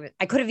 and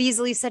I could have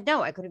easily said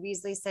no.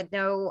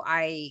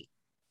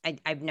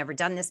 I've never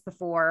done this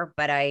before,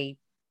 but I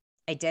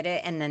did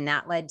it. And then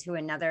that led to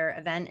another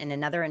event and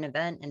another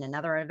event and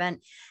another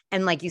event.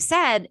 And like you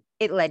said,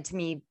 it led to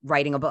me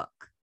writing a book.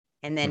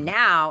 And then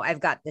now I've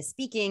got the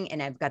speaking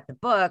and I've got the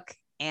book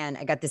and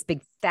I got this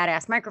big fat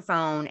ass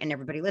microphone and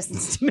everybody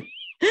listens to me,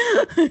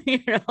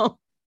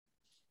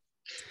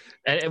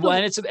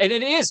 And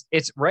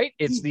it's right.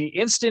 It's the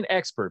instant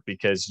expert,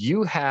 because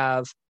you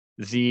have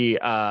the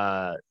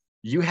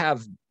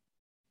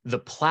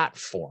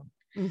platform.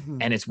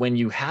 And it's when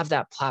you have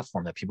that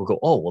platform that people go,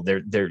 "Oh, well,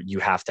 you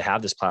have to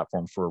have this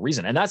platform for a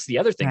reason." And that's the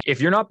other thing.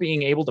 If you're not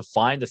being able to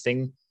find the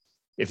thing,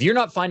 if you're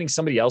not finding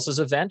somebody else's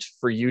event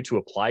for you to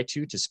apply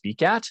to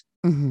speak at,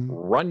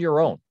 run your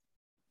own.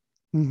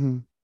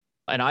 And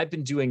I've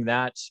been doing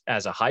that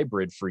as a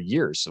hybrid for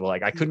years. So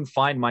like, I couldn't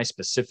find my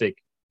specific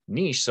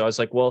niche. So I was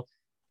like, well,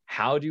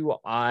 how do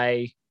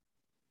I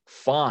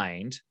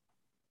find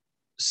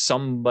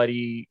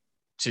somebody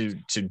to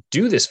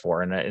do this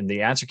for? And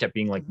the answer kept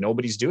being like,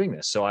 nobody's doing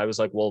this. So I was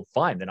like, well,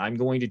 fine, then I'm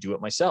going to do it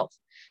myself.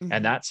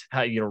 And that's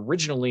how,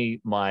 originally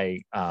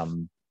my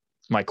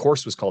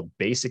course was called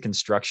Basic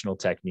Instructional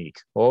Technique.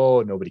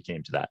 Oh, nobody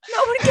came to that.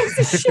 Nobody gives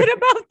a shit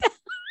about that.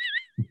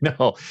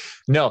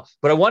 No,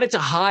 but I wanted to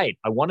hide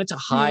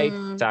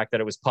the fact that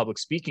it was public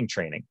speaking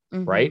training,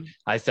 right?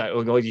 I thought,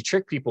 well, you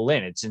trick people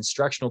in. It's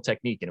instructional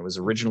technique. And it was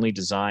originally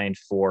designed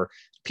for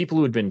people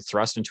who had been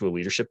thrust into a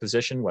leadership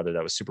position, whether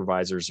that was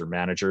supervisors or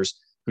managers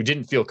who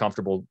didn't feel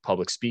comfortable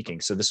public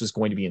speaking. So this was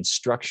going to be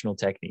instructional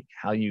technique,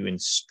 how you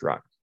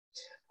instruct.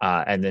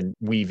 and then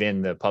weave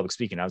in the public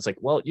speaking. I was like,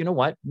 well, you know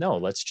what? No,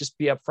 let's just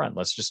be upfront.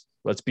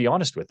 Let's be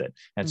honest with it.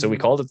 And so we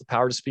called it The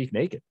Power to Speak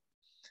Naked.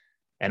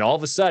 And all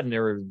of a sudden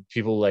there were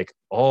people like,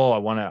 oh,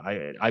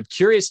 I'm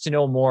curious to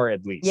know more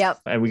at least. Yep.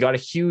 And we got a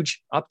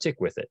huge uptick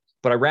with it.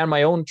 But I ran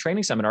my own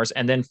training seminars.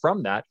 And then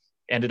from that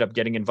ended up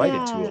getting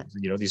invited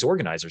to, these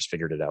organizers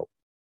figured it out.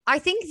 I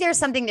think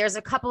there's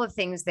a couple of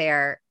things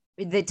there.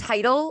 The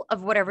title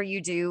of whatever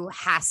you do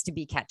has to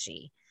be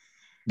catchy.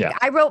 Yeah.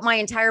 I wrote my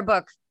entire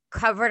book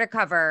cover to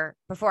cover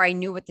before I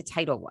knew what the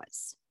title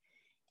was.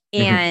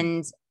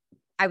 And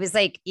I was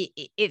like,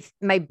 if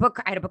my book,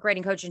 I had a book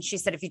writing coach and she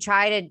said, if you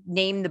try to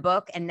name the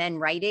book and then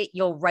write it,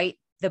 you'll write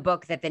the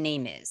book that the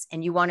name is.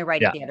 And you want to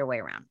write it the other way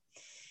around.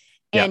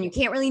 And you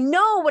can't really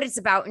know what it's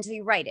about until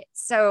you write it.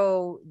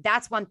 So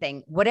that's one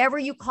thing. Whatever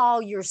you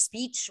call your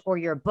speech or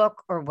your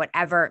book or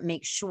whatever,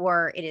 make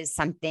sure it is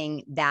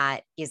something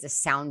that is a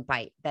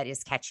soundbite that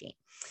is catchy.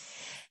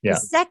 Yeah. The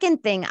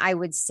second thing I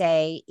would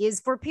say is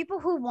for people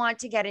who want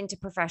to get into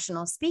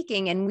professional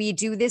speaking, and we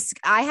do this,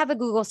 I have a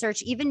Google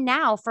search even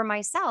now for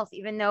myself,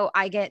 even though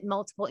I get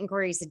multiple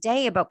inquiries a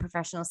day about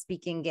professional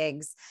speaking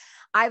gigs.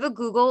 I have a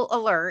Google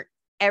alert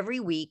every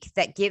week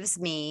that gives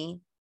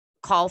me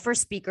call for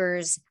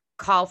speakers,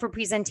 call for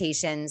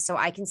presentations, so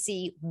I can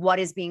see what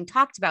is being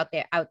talked about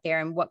out there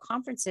and what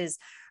conferences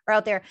are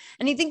out there.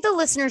 And I think the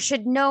listener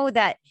should know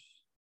that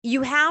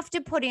you have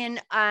to put in,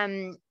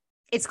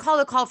 it's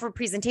called a call for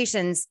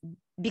presentations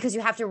because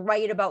you have to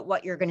write about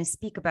what you're going to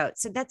speak about.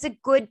 So that's a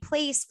good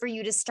place for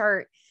you to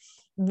start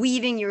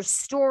weaving your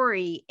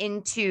story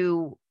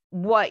into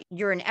what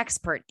you're an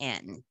expert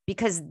in,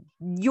 because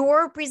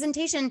your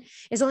presentation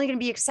is only going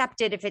to be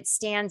accepted if it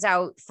stands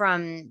out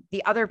from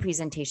the other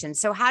presentations.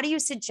 So how do you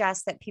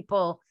suggest that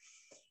people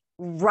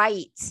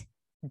write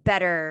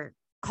better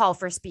call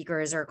for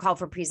speakers or call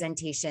for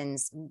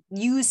presentations,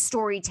 use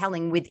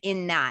storytelling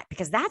within that,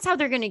 because that's how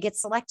they're going to get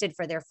selected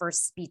for their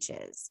first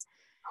speeches?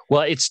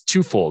 Well, it's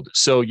twofold.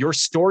 So your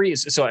story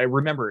is, so I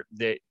remember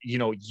that,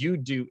 you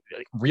do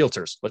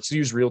realtors. Let's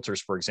use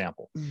realtors, for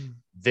example.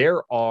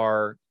 There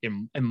are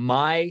in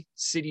my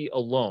city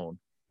alone,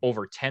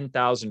 over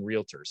 10,000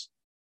 realtors.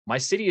 My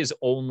city is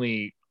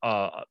only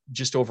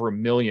just over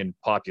 1 million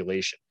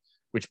population,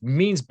 which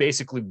means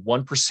basically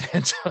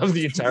 1% of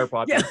the entire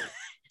population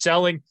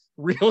selling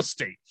real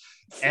estate.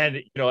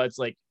 And, it's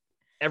like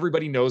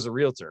everybody knows a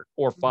realtor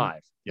or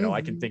 5,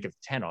 I can think of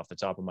 10 off the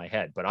top of my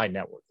head, but I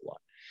network a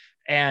lot.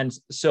 And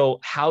so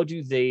how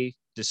do they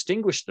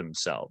distinguish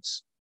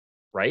themselves?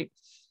 Right.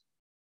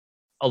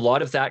 A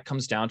lot of that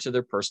comes down to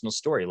their personal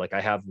story. Like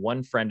I have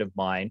one friend of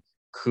mine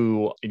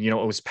who,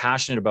 was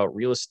passionate about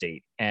real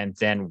estate and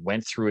then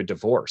went through a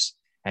divorce.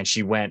 And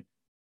she went,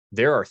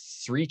 there are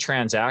 3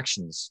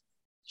 transactions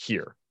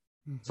here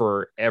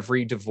for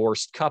every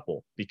divorced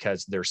couple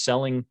because they're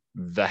selling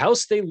the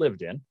house they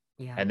lived in.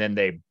 Yeah. And then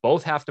they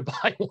both have to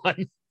buy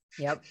one.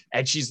 Yep.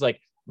 And she's like,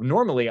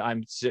 normally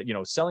I'm,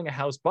 selling a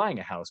house, buying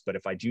a house. But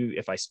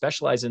if I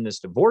specialize in this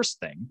divorce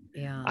thing,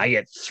 I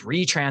get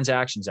 3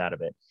 transactions out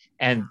of it.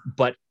 And,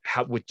 but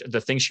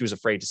the thing she was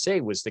afraid to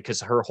say was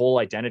because her whole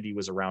identity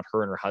was around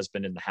her and her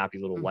husband and the happy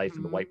little life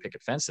and the white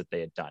picket fence that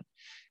they had done.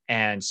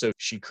 And so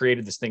she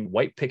created this thing,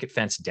 white picket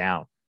fence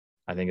down,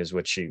 I think is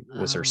what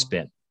was her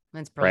spin.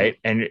 That's brilliant.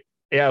 Right.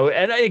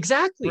 And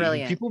exactly.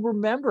 Brilliant. People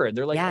remember and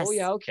they're like, oh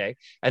yeah, okay.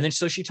 And then,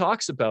 so she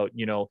talks about,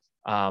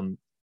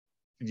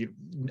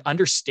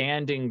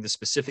 understanding the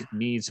specific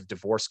needs of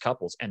divorced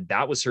couples. And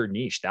that was her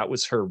niche. That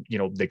was her,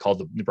 they called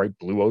the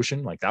blue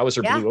ocean. Like that was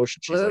her blue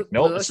ocean. She's like,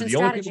 no, this is the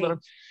only people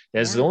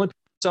this is the only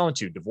people selling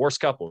to divorced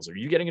couples. Are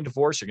you getting a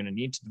divorce? You're going to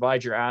need to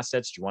divide your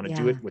assets. Do you want to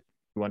do it with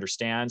who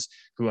understands,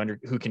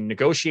 who can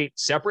negotiate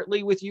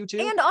separately with you too?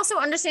 And also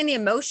understand the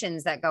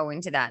emotions that go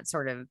into that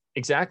sort of.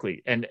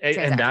 Exactly. And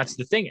that's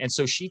the thing. And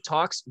so she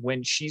talks,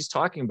 when she's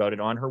talking about it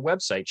on her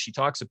website, she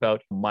talks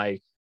about my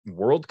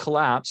world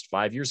collapsed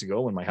 5 years ago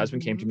when my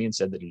husband came to me and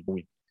said that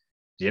we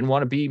didn't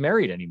want to be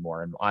married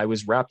anymore. And I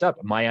was wrapped up.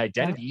 My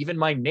identity, even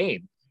my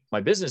name, my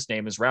business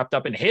name is wrapped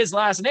up in his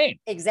last name.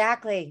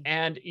 Exactly.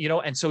 And,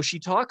 and so she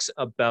talks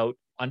about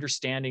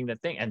understanding that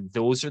thing. And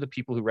those are the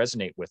people who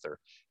resonate with her.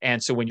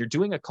 And so when you're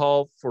doing a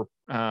call for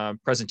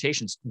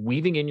presentations,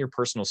 weaving in your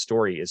personal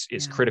story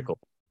is critical.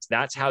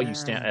 That's how you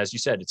stand, as you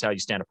said, it's how you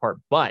stand apart.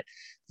 But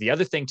the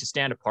other thing to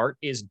stand apart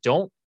is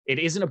it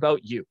isn't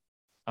about you.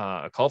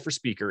 A call for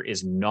speaker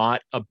is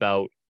not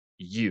about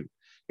you.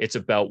 It's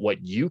about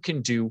what you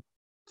can do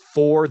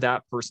for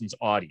that person's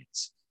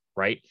audience,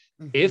 right?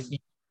 If you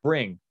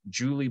bring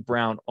Julie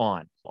Brown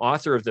on,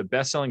 author of the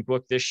best-selling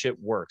book, This Shit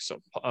Works, so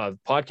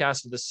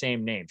podcast of the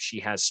same name. She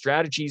has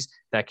strategies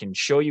that can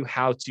show you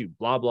how to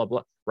blah, blah,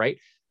 blah, right?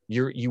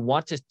 You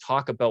want to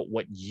talk about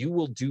what you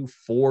will do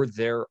for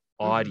their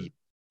audience.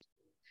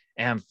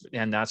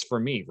 And that's for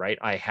me, right?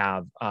 I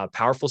have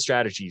powerful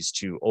strategies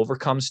to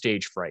overcome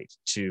stage fright,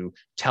 to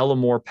tell a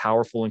more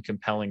powerful and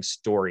compelling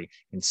story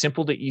in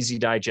simple to easy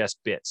digest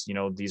bits.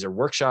 These are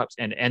workshops.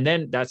 And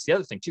then that's the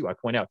other thing too. I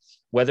point out,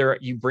 whether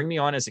you bring me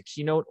on as a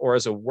keynote or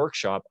as a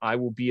workshop, I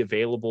will be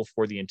available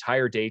for the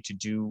entire day to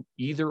do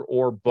either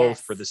or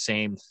both for the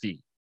same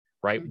fee.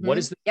 Right? What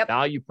is the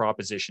value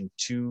proposition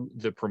to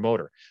the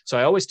promoter? So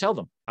I always tell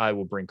them, I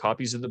will bring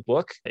copies of the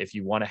book. If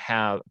you want to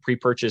have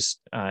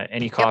pre-purchase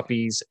any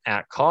copies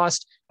at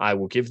cost, I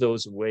will give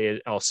those away.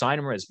 I'll sign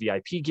them as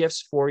VIP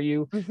gifts for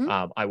you.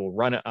 I will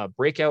run a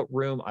breakout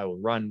room. I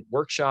will run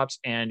workshops.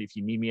 And if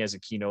you need me as a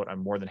keynote,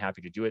 I'm more than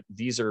happy to do it.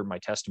 These are my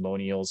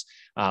testimonials.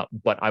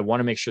 But I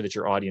want to make sure that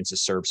your audience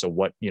is served. So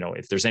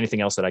if there's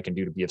anything else that I can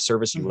do to be of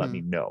service, you let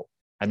me know.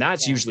 And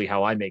that's usually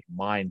how I make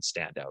mine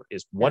stand out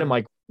is what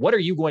are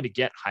you going to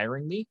get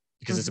hiring me?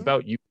 Because it's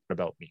about you,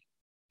 about me.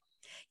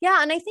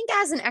 Yeah. And I think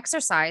as an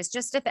exercise,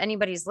 just if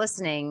anybody's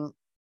listening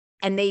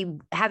and they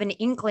have an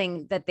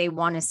inkling that they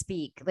want to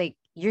speak, like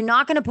you're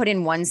not going to put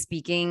in one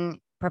speaking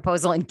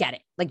proposal and get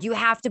it. Like you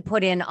have to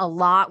put in a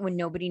lot when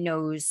nobody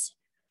knows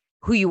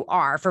who you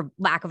are, for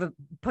lack of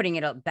putting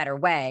it a better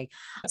way.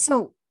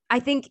 So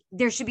I think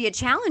there should be a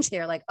challenge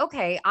there. Like,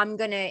 okay,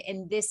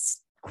 in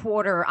this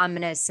quarter, I'm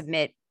going to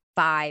submit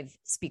 5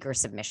 speaker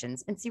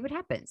submissions and see what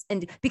happens.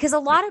 And because a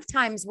lot of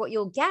times what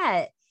you'll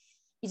get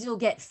is you'll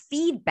get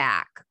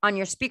feedback on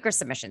your speaker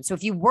submission. So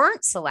if you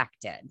weren't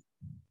selected,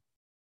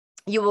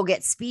 you will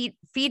get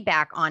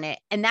feedback on it,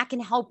 and that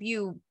can help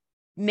you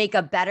make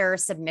a better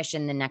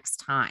submission the next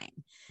time.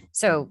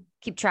 So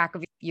keep track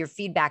of your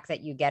feedback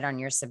that you get on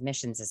your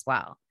submissions as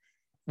well.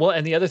 Well,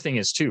 and the other thing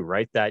is too,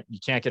 right, that you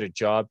can't get a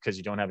job because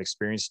you don't have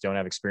experience. You don't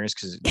have experience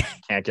because you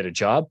can't get a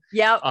job.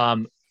 Yeah.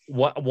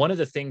 One of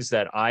the things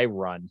that I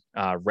run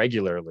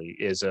regularly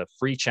is a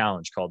free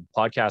challenge called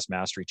Podcast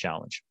Mastery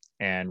Challenge.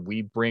 And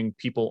we bring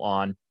people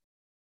on.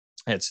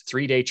 It's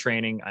 3-day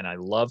training, and I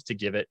love to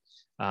give it.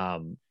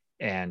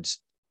 And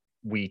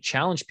we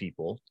challenge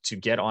people to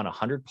get on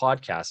 100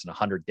 podcasts in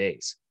 100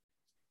 days.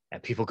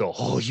 And people go,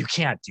 "Oh, you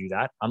can't do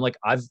that." I'm like,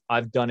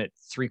 I've done it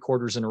 3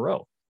 quarters in a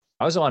row.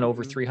 I was on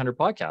over 300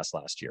 podcasts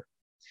last year.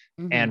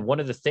 And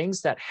one of the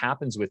things that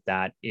happens with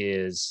that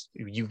is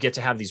you get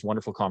to have these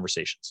wonderful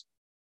conversations.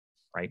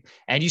 Right.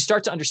 And you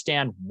start to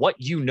understand what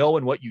you know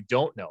and what you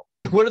don't know.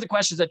 What are the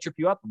questions that trip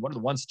you up? And what are the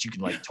ones that you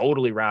can like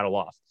totally rattle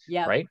off?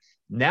 Yeah. Right.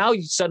 Now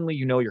suddenly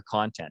you know your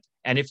content.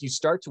 And if you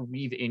start to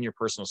weave in your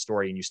personal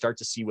story and you start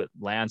to see what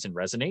lands and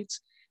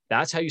resonates,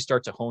 that's how you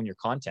start to hone your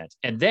content.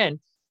 And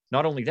then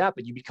not only that,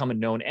 but you become a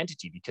known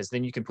entity, because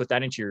then you can put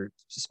that into your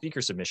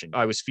speaker submission.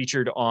 I was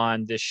featured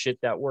on This Shit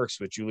That Works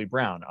with Julie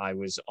Brown. I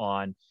was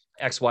on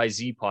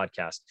XYZ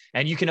podcast.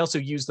 And you can also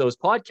use those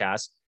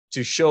podcasts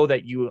to show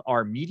that you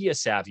are media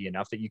savvy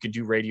enough that you can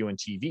do radio and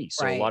TV.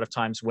 So a lot of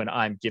times when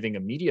I'm giving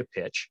a media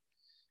pitch,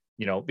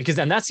 because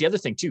then that's the other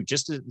thing too,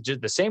 just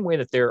the same way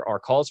that there are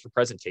calls for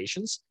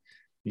presentations,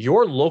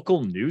 your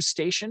local news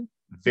station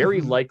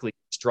very likely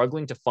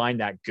struggling to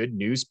find that good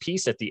news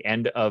piece at the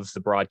end of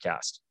the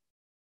broadcast.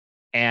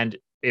 And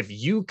if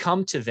you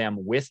come to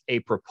them with a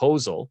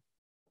proposal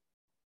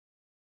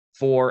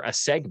for a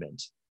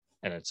segment,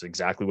 and it's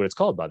exactly what it's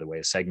called, by the way,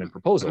 a segment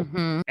proposal.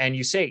 And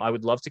you say, I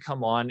would love to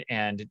come on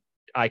and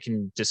I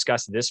can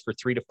discuss this for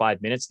 3 to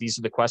 5 minutes. These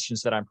are the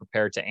questions that I'm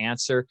prepared to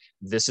answer.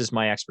 This is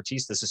my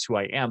expertise. This is who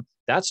I am.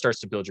 That starts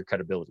to build your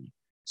credibility.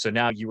 So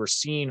now you were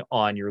seen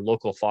on your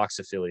local Fox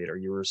affiliate, or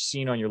you were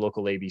seen on your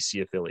local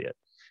ABC affiliate.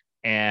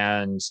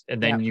 And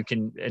then you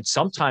can, and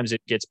sometimes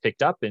it gets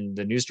picked up and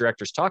the news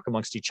directors talk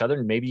amongst each other,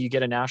 and maybe you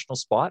get a national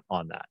spot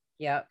on that.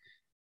 Yeah.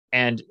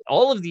 And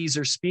all of these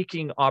are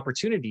speaking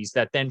opportunities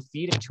that then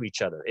feed into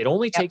each other. It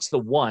only takes the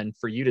one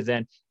for you to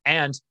then,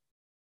 and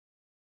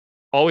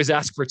always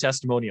ask for a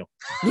testimonial.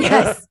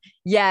 Yes.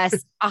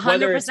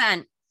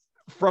 100%.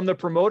 From the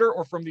promoter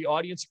or from the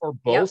audience or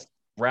both,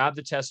 grab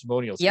the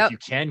testimonials. If you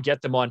can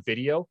get them on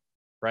video,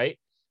 right?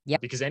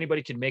 Because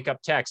anybody can make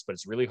up text, but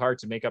it's really hard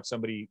to make up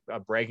somebody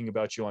bragging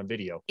about you on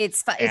video.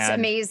 It's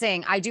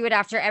amazing. I do it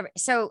after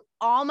so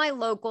all my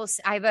locals,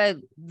 I have a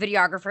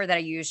videographer that I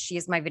use. She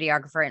is my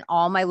videographer, and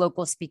all my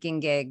local speaking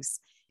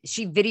gigs,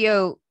 she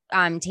video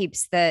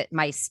tapes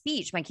my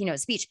keynote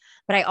speech,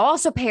 but I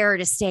also pay her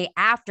to stay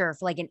after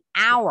for like an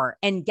hour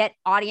and get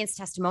audience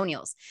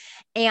testimonials.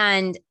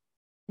 And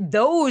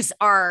those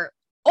are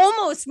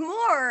almost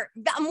more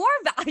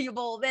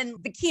valuable than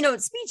the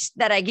keynote speech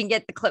that I can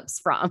get the clips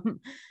from.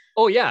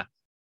 Oh yeah.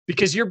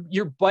 Because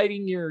you're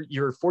biting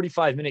your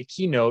 45-minute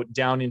keynote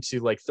down into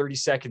like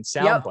 30-second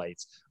sound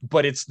bites,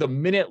 but it's the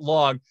minute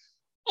long.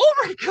 Oh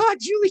my God,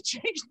 Julie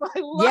changed my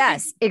life.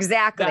 Yes,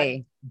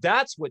 exactly.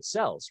 That's what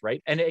sells,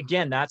 right? And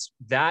again,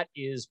 that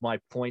is my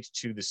point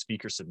to the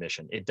speaker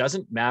submission. It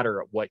doesn't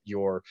matter what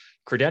your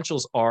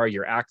credentials are,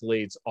 your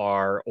accolades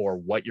are, or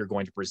what you're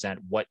going to present,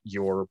 what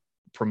your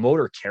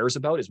promoter cares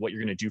about is what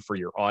you're going to do for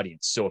your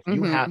audience. So if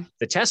you have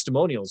the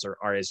testimonials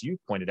are, as you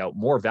pointed out,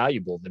 more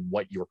valuable than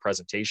what your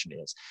presentation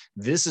is.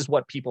 This is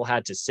what people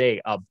had to say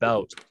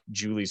about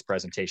Julie's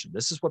presentation.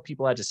 This is what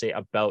people had to say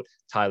about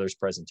Tyler's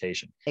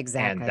presentation.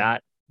 Exactly. And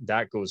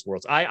that goes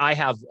worlds. I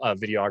have a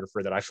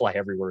videographer that I fly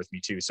everywhere with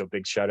me too. So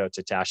big shout out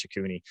to Tasha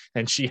Cooney.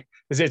 And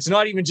it's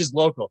not even just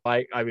local.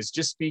 I was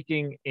just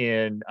speaking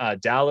in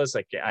Dallas.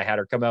 I had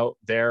her come out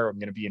there. I'm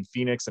going to be in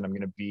Phoenix and I'm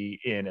going to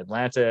be in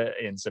Atlanta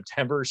in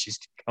September. She's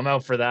come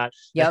out for that.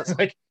 Yep.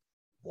 Like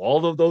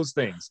all of those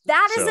things.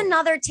 That is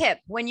another tip.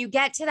 When you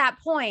get to that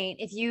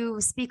point, if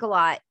you speak a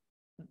lot,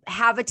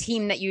 have a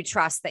team that you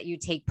trust, that you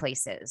take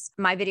places.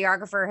 My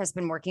videographer has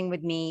been working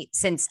with me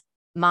since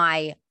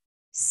my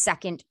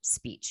second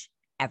speech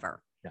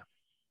ever. Yeah.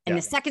 And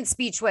the second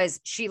speech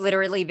was, she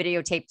literally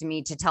videotaped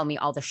me to tell me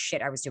all the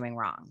shit I was doing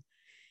wrong.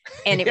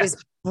 And it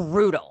was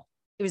brutal.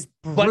 It was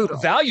brutal.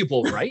 But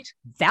valuable, right?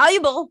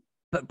 Valuable,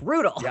 but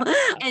brutal. Yeah.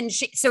 And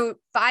so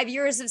 5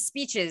 years of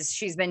speeches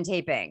she's been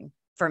taping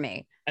for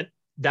me. And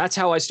that's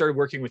how I started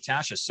working with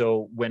Tasha.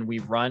 So when we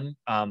run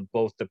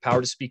both the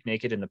Power to Speak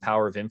Naked and the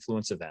Power of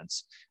Influence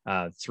events,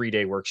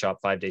 3-day workshop,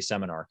 5-day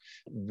seminar,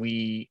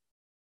 we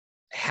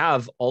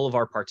have all of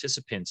our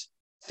participants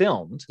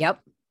filmed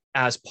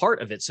as part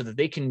of it so that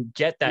they can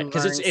get that,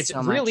 because it's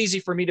so real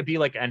easy for me to be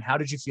like, and how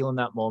did you feel in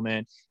that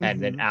moment? And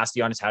then ask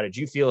the audience, how did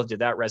you feel? Did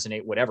that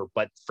resonate? Whatever.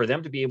 But for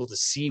them to be able to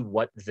see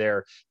what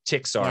their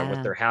tics are,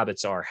 what their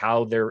habits are,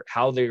 how they're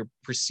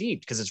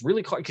perceived, because it's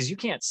really hard, because you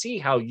can't see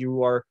how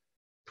you are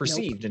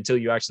perceived until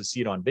you actually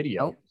see it on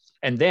video.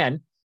 And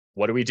then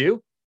what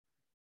do?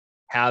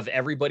 Have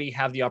everybody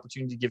have the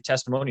opportunity to give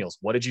testimonials.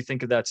 What did you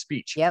think of that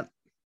speech? And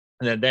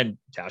then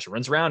Tasha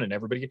runs around and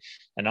everybody,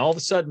 and all of a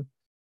sudden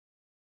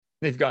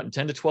they've gotten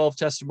 10 to 12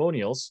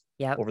 testimonials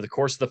over the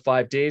course of the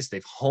 5 days.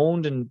 They've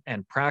honed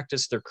and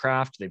practiced their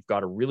craft. They've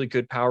got a really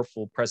good,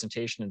 powerful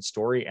presentation and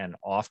story, and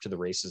off to the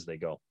races they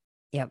go.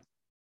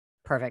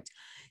 Perfect.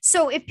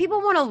 So if people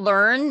want to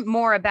learn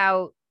more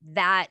about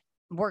that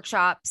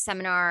workshop,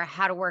 seminar,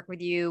 how to work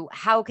with you,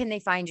 how can they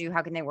find you?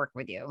 How can they work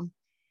with you?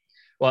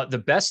 Well, the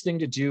best thing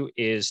to do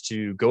is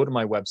to go to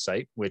my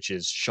website, which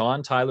is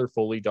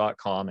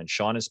SeanTylerFoley.com. And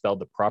Sean is spelled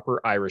the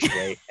proper Irish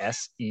way,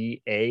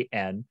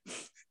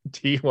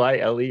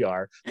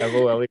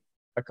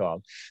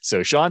 SeanTylerFoley.com. So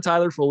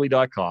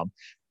SeanTylerFoley.com.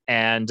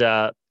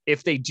 And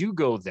if they do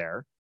go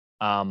there,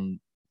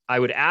 I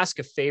would ask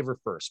a favor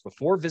first.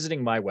 Before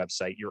visiting my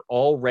website, you're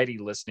already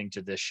listening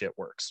to This Shit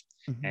Works.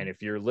 And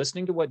if you're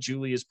listening to what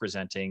Julie is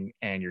presenting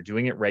and you're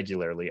doing it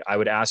regularly, I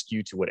would ask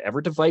you to, whatever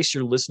device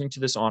you're listening to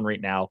this on right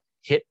now,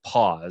 hit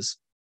pause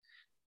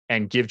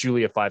and give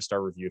Julie a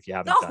 5-star review if you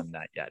haven't done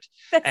that yet.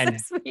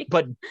 That's so sweet.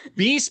 But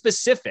be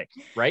specific,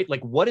 right?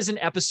 Like, what is an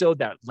episode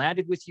that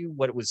landed with you?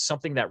 What was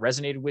something that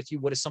resonated with you?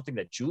 What is something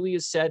that Julie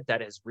has said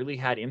that has really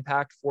had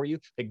impact for you?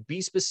 Like,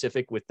 be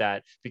specific with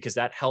that, because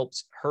that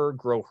helps her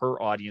grow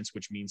her audience,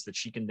 which means that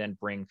she can then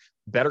bring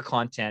better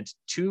content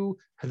to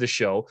the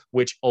show,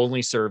 which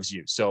only serves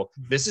you. So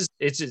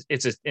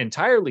it's an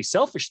entirely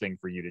selfish thing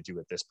for you to do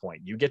at this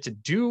point. You get to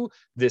do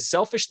this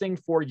selfish thing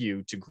for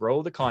you to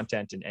grow the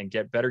content and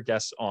get better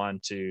guests on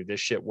to This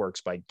Shit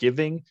Works by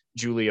giving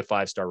Julie a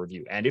 5-star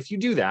review. And if you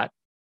do that,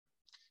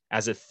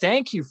 as a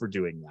thank you for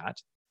doing that,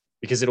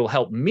 because it'll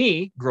help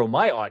me grow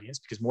my audience,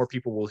 because more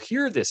people will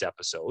hear this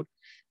episode,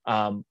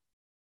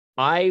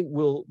 I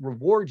will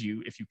reward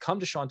you if you come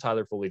to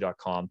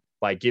SeanTylerFoley.com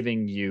by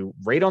giving you,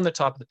 right on the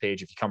top of the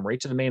page, if you come right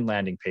to the main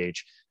landing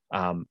page,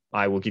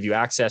 I will give you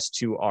access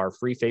to our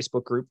free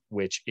Facebook group,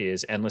 which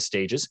is Endless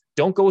Stages.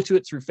 Don't go to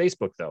it through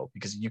Facebook, though,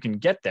 because you can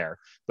get there.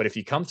 But if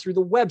you come through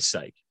the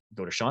website,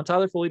 go to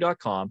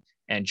SeanTylerFoley.com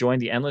and join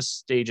the Endless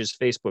Stages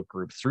Facebook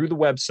group through the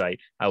website.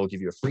 I will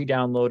give you a free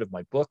download of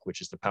my book,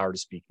 which is The Power to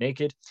Speak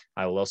Naked.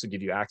 I will also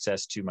give you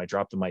access to my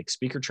Drop the Mic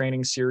speaker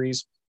training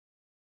series.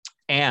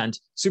 And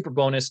super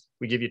bonus,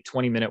 we give you a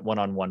 20-minute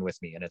one-on-one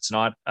with me. And it's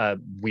not a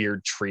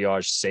weird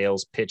triage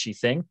sales pitchy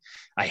thing.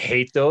 I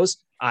hate those.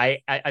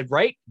 I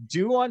write,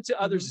 do unto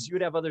others as you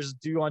would have others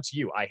do unto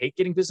you. I hate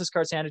getting business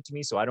cards handed to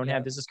me, so I don't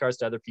have business cards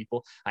to other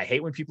people. I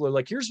hate when people are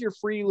like, here's your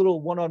free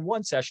little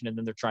one-on-one session, and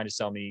then they're trying to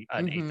sell me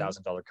an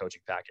 $8,000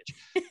 coaching package.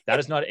 That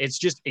is not, it's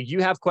just, you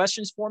have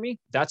questions for me,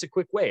 that's a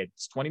quick way.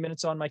 It's 20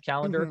 minutes on my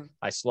calendar.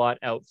 I slot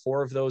out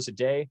 4 of those a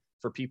day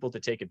for people to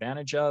take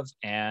advantage of.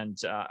 And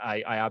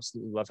I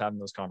absolutely love having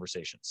those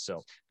conversations.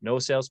 So no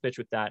sales pitch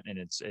with that. And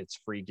it's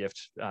free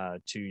gift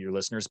to your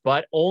listeners,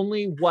 but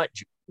only what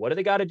do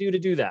they got to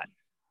do that?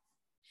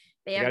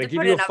 They have to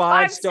give you a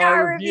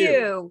 5-star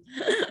review.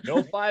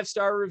 No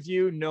 5-star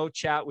review, no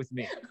chat with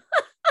me.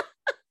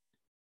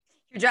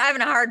 You're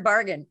driving a hard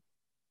bargain.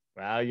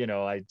 Well,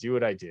 I do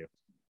what I do.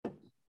 All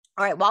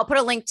right. Well, I'll put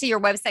a link to your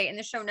website in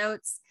the show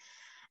notes.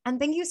 And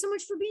thank you so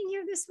much for being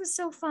here. This was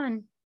so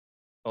fun.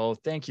 Oh,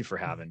 thank you for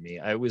having me.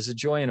 It was a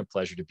joy and a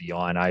pleasure to be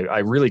on. I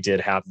really did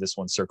have this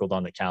one circled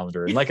on the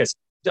calendar. And like I said,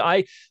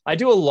 I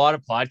do a lot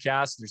of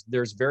podcasts.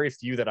 There's very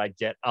few that I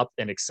get up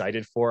and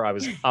excited for. I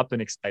was up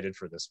and excited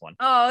for this one.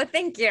 Oh,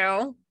 thank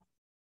you.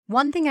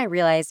 One thing I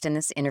realized in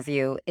this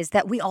interview is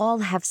that we all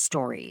have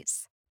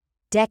stories,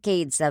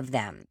 decades of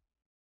them.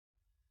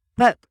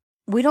 But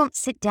we don't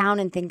sit down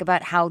and think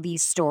about how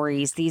these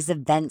stories, these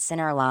events in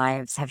our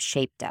lives have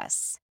shaped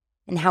us,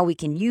 and how we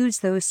can use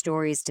those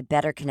stories to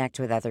better connect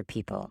with other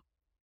people.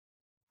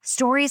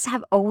 Stories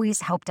have always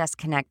helped us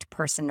connect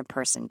person to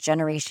person,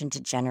 generation to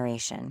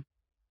generation.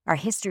 Our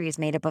history is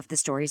made up of the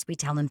stories we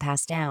tell and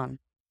pass down.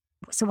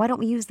 So why don't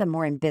we use them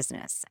more in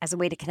business as a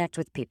way to connect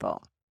with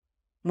people,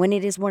 when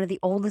it is one of the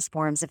oldest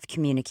forms of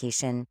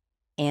communication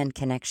and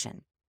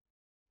connection?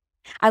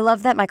 I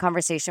love that my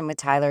conversation with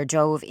Tyler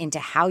dove into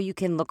how you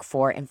can look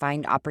for and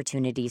find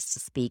opportunities to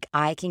speak.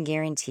 I can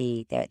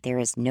guarantee that there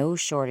is no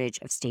shortage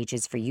of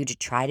stages for you to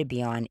try to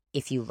be on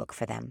if you look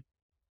for them.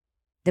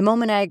 The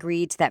moment I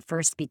agreed to that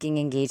first speaking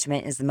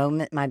engagement is the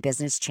moment my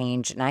business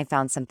changed and I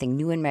found something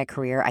new in my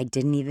career I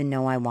didn't even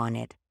know I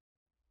wanted.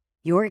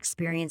 Your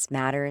experience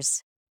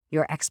matters.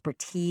 Your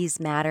expertise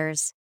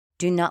matters.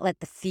 Do not let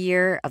the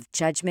fear of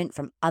judgment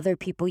from other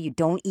people you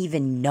don't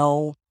even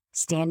know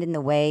stand in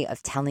the way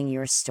of telling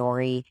your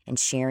story and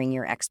sharing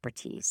your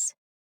expertise.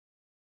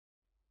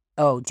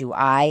 Oh, do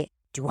I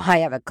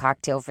have a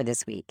cocktail for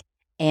this week?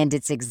 And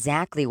it's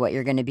exactly what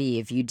you're going to be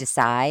if you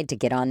decide to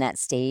get on that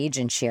stage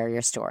and share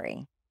your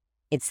story.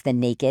 It's the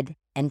Naked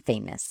and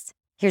Famous.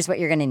 Here's what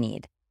you're going to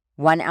need.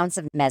 1 ounce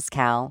of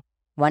mezcal,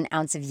 1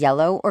 ounce of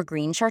yellow or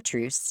green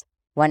chartreuse,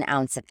 1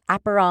 ounce of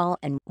Aperol,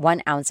 and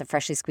 1 ounce of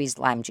freshly squeezed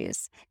lime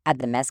juice. Add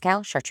the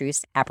mezcal,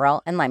 chartreuse,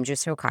 Aperol, and lime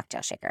juice to a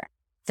cocktail shaker.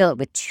 Fill it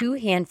with 2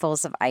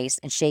 handfuls of ice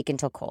and shake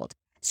until cold.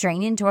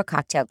 Strain into a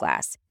cocktail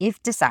glass.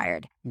 If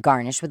desired,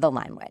 garnish with a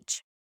lime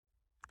wedge.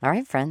 All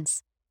right,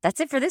 friends,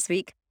 that's it for this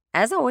week.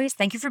 As always,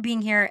 thank you for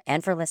being here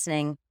and for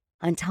listening.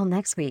 Until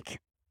next week,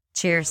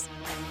 cheers.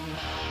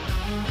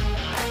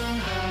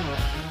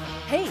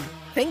 Hey,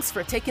 thanks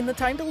for taking the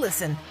time to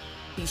listen.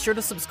 Be sure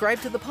to subscribe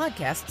to the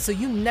podcast so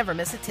you never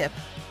miss a tip.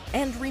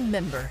 And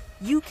remember,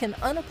 you can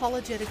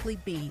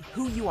unapologetically be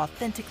who you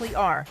authentically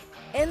are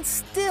and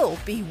still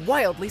be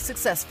wildly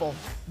successful.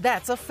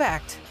 That's a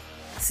fact.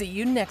 See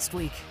you next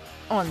week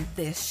on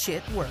This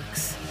Shit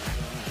Works.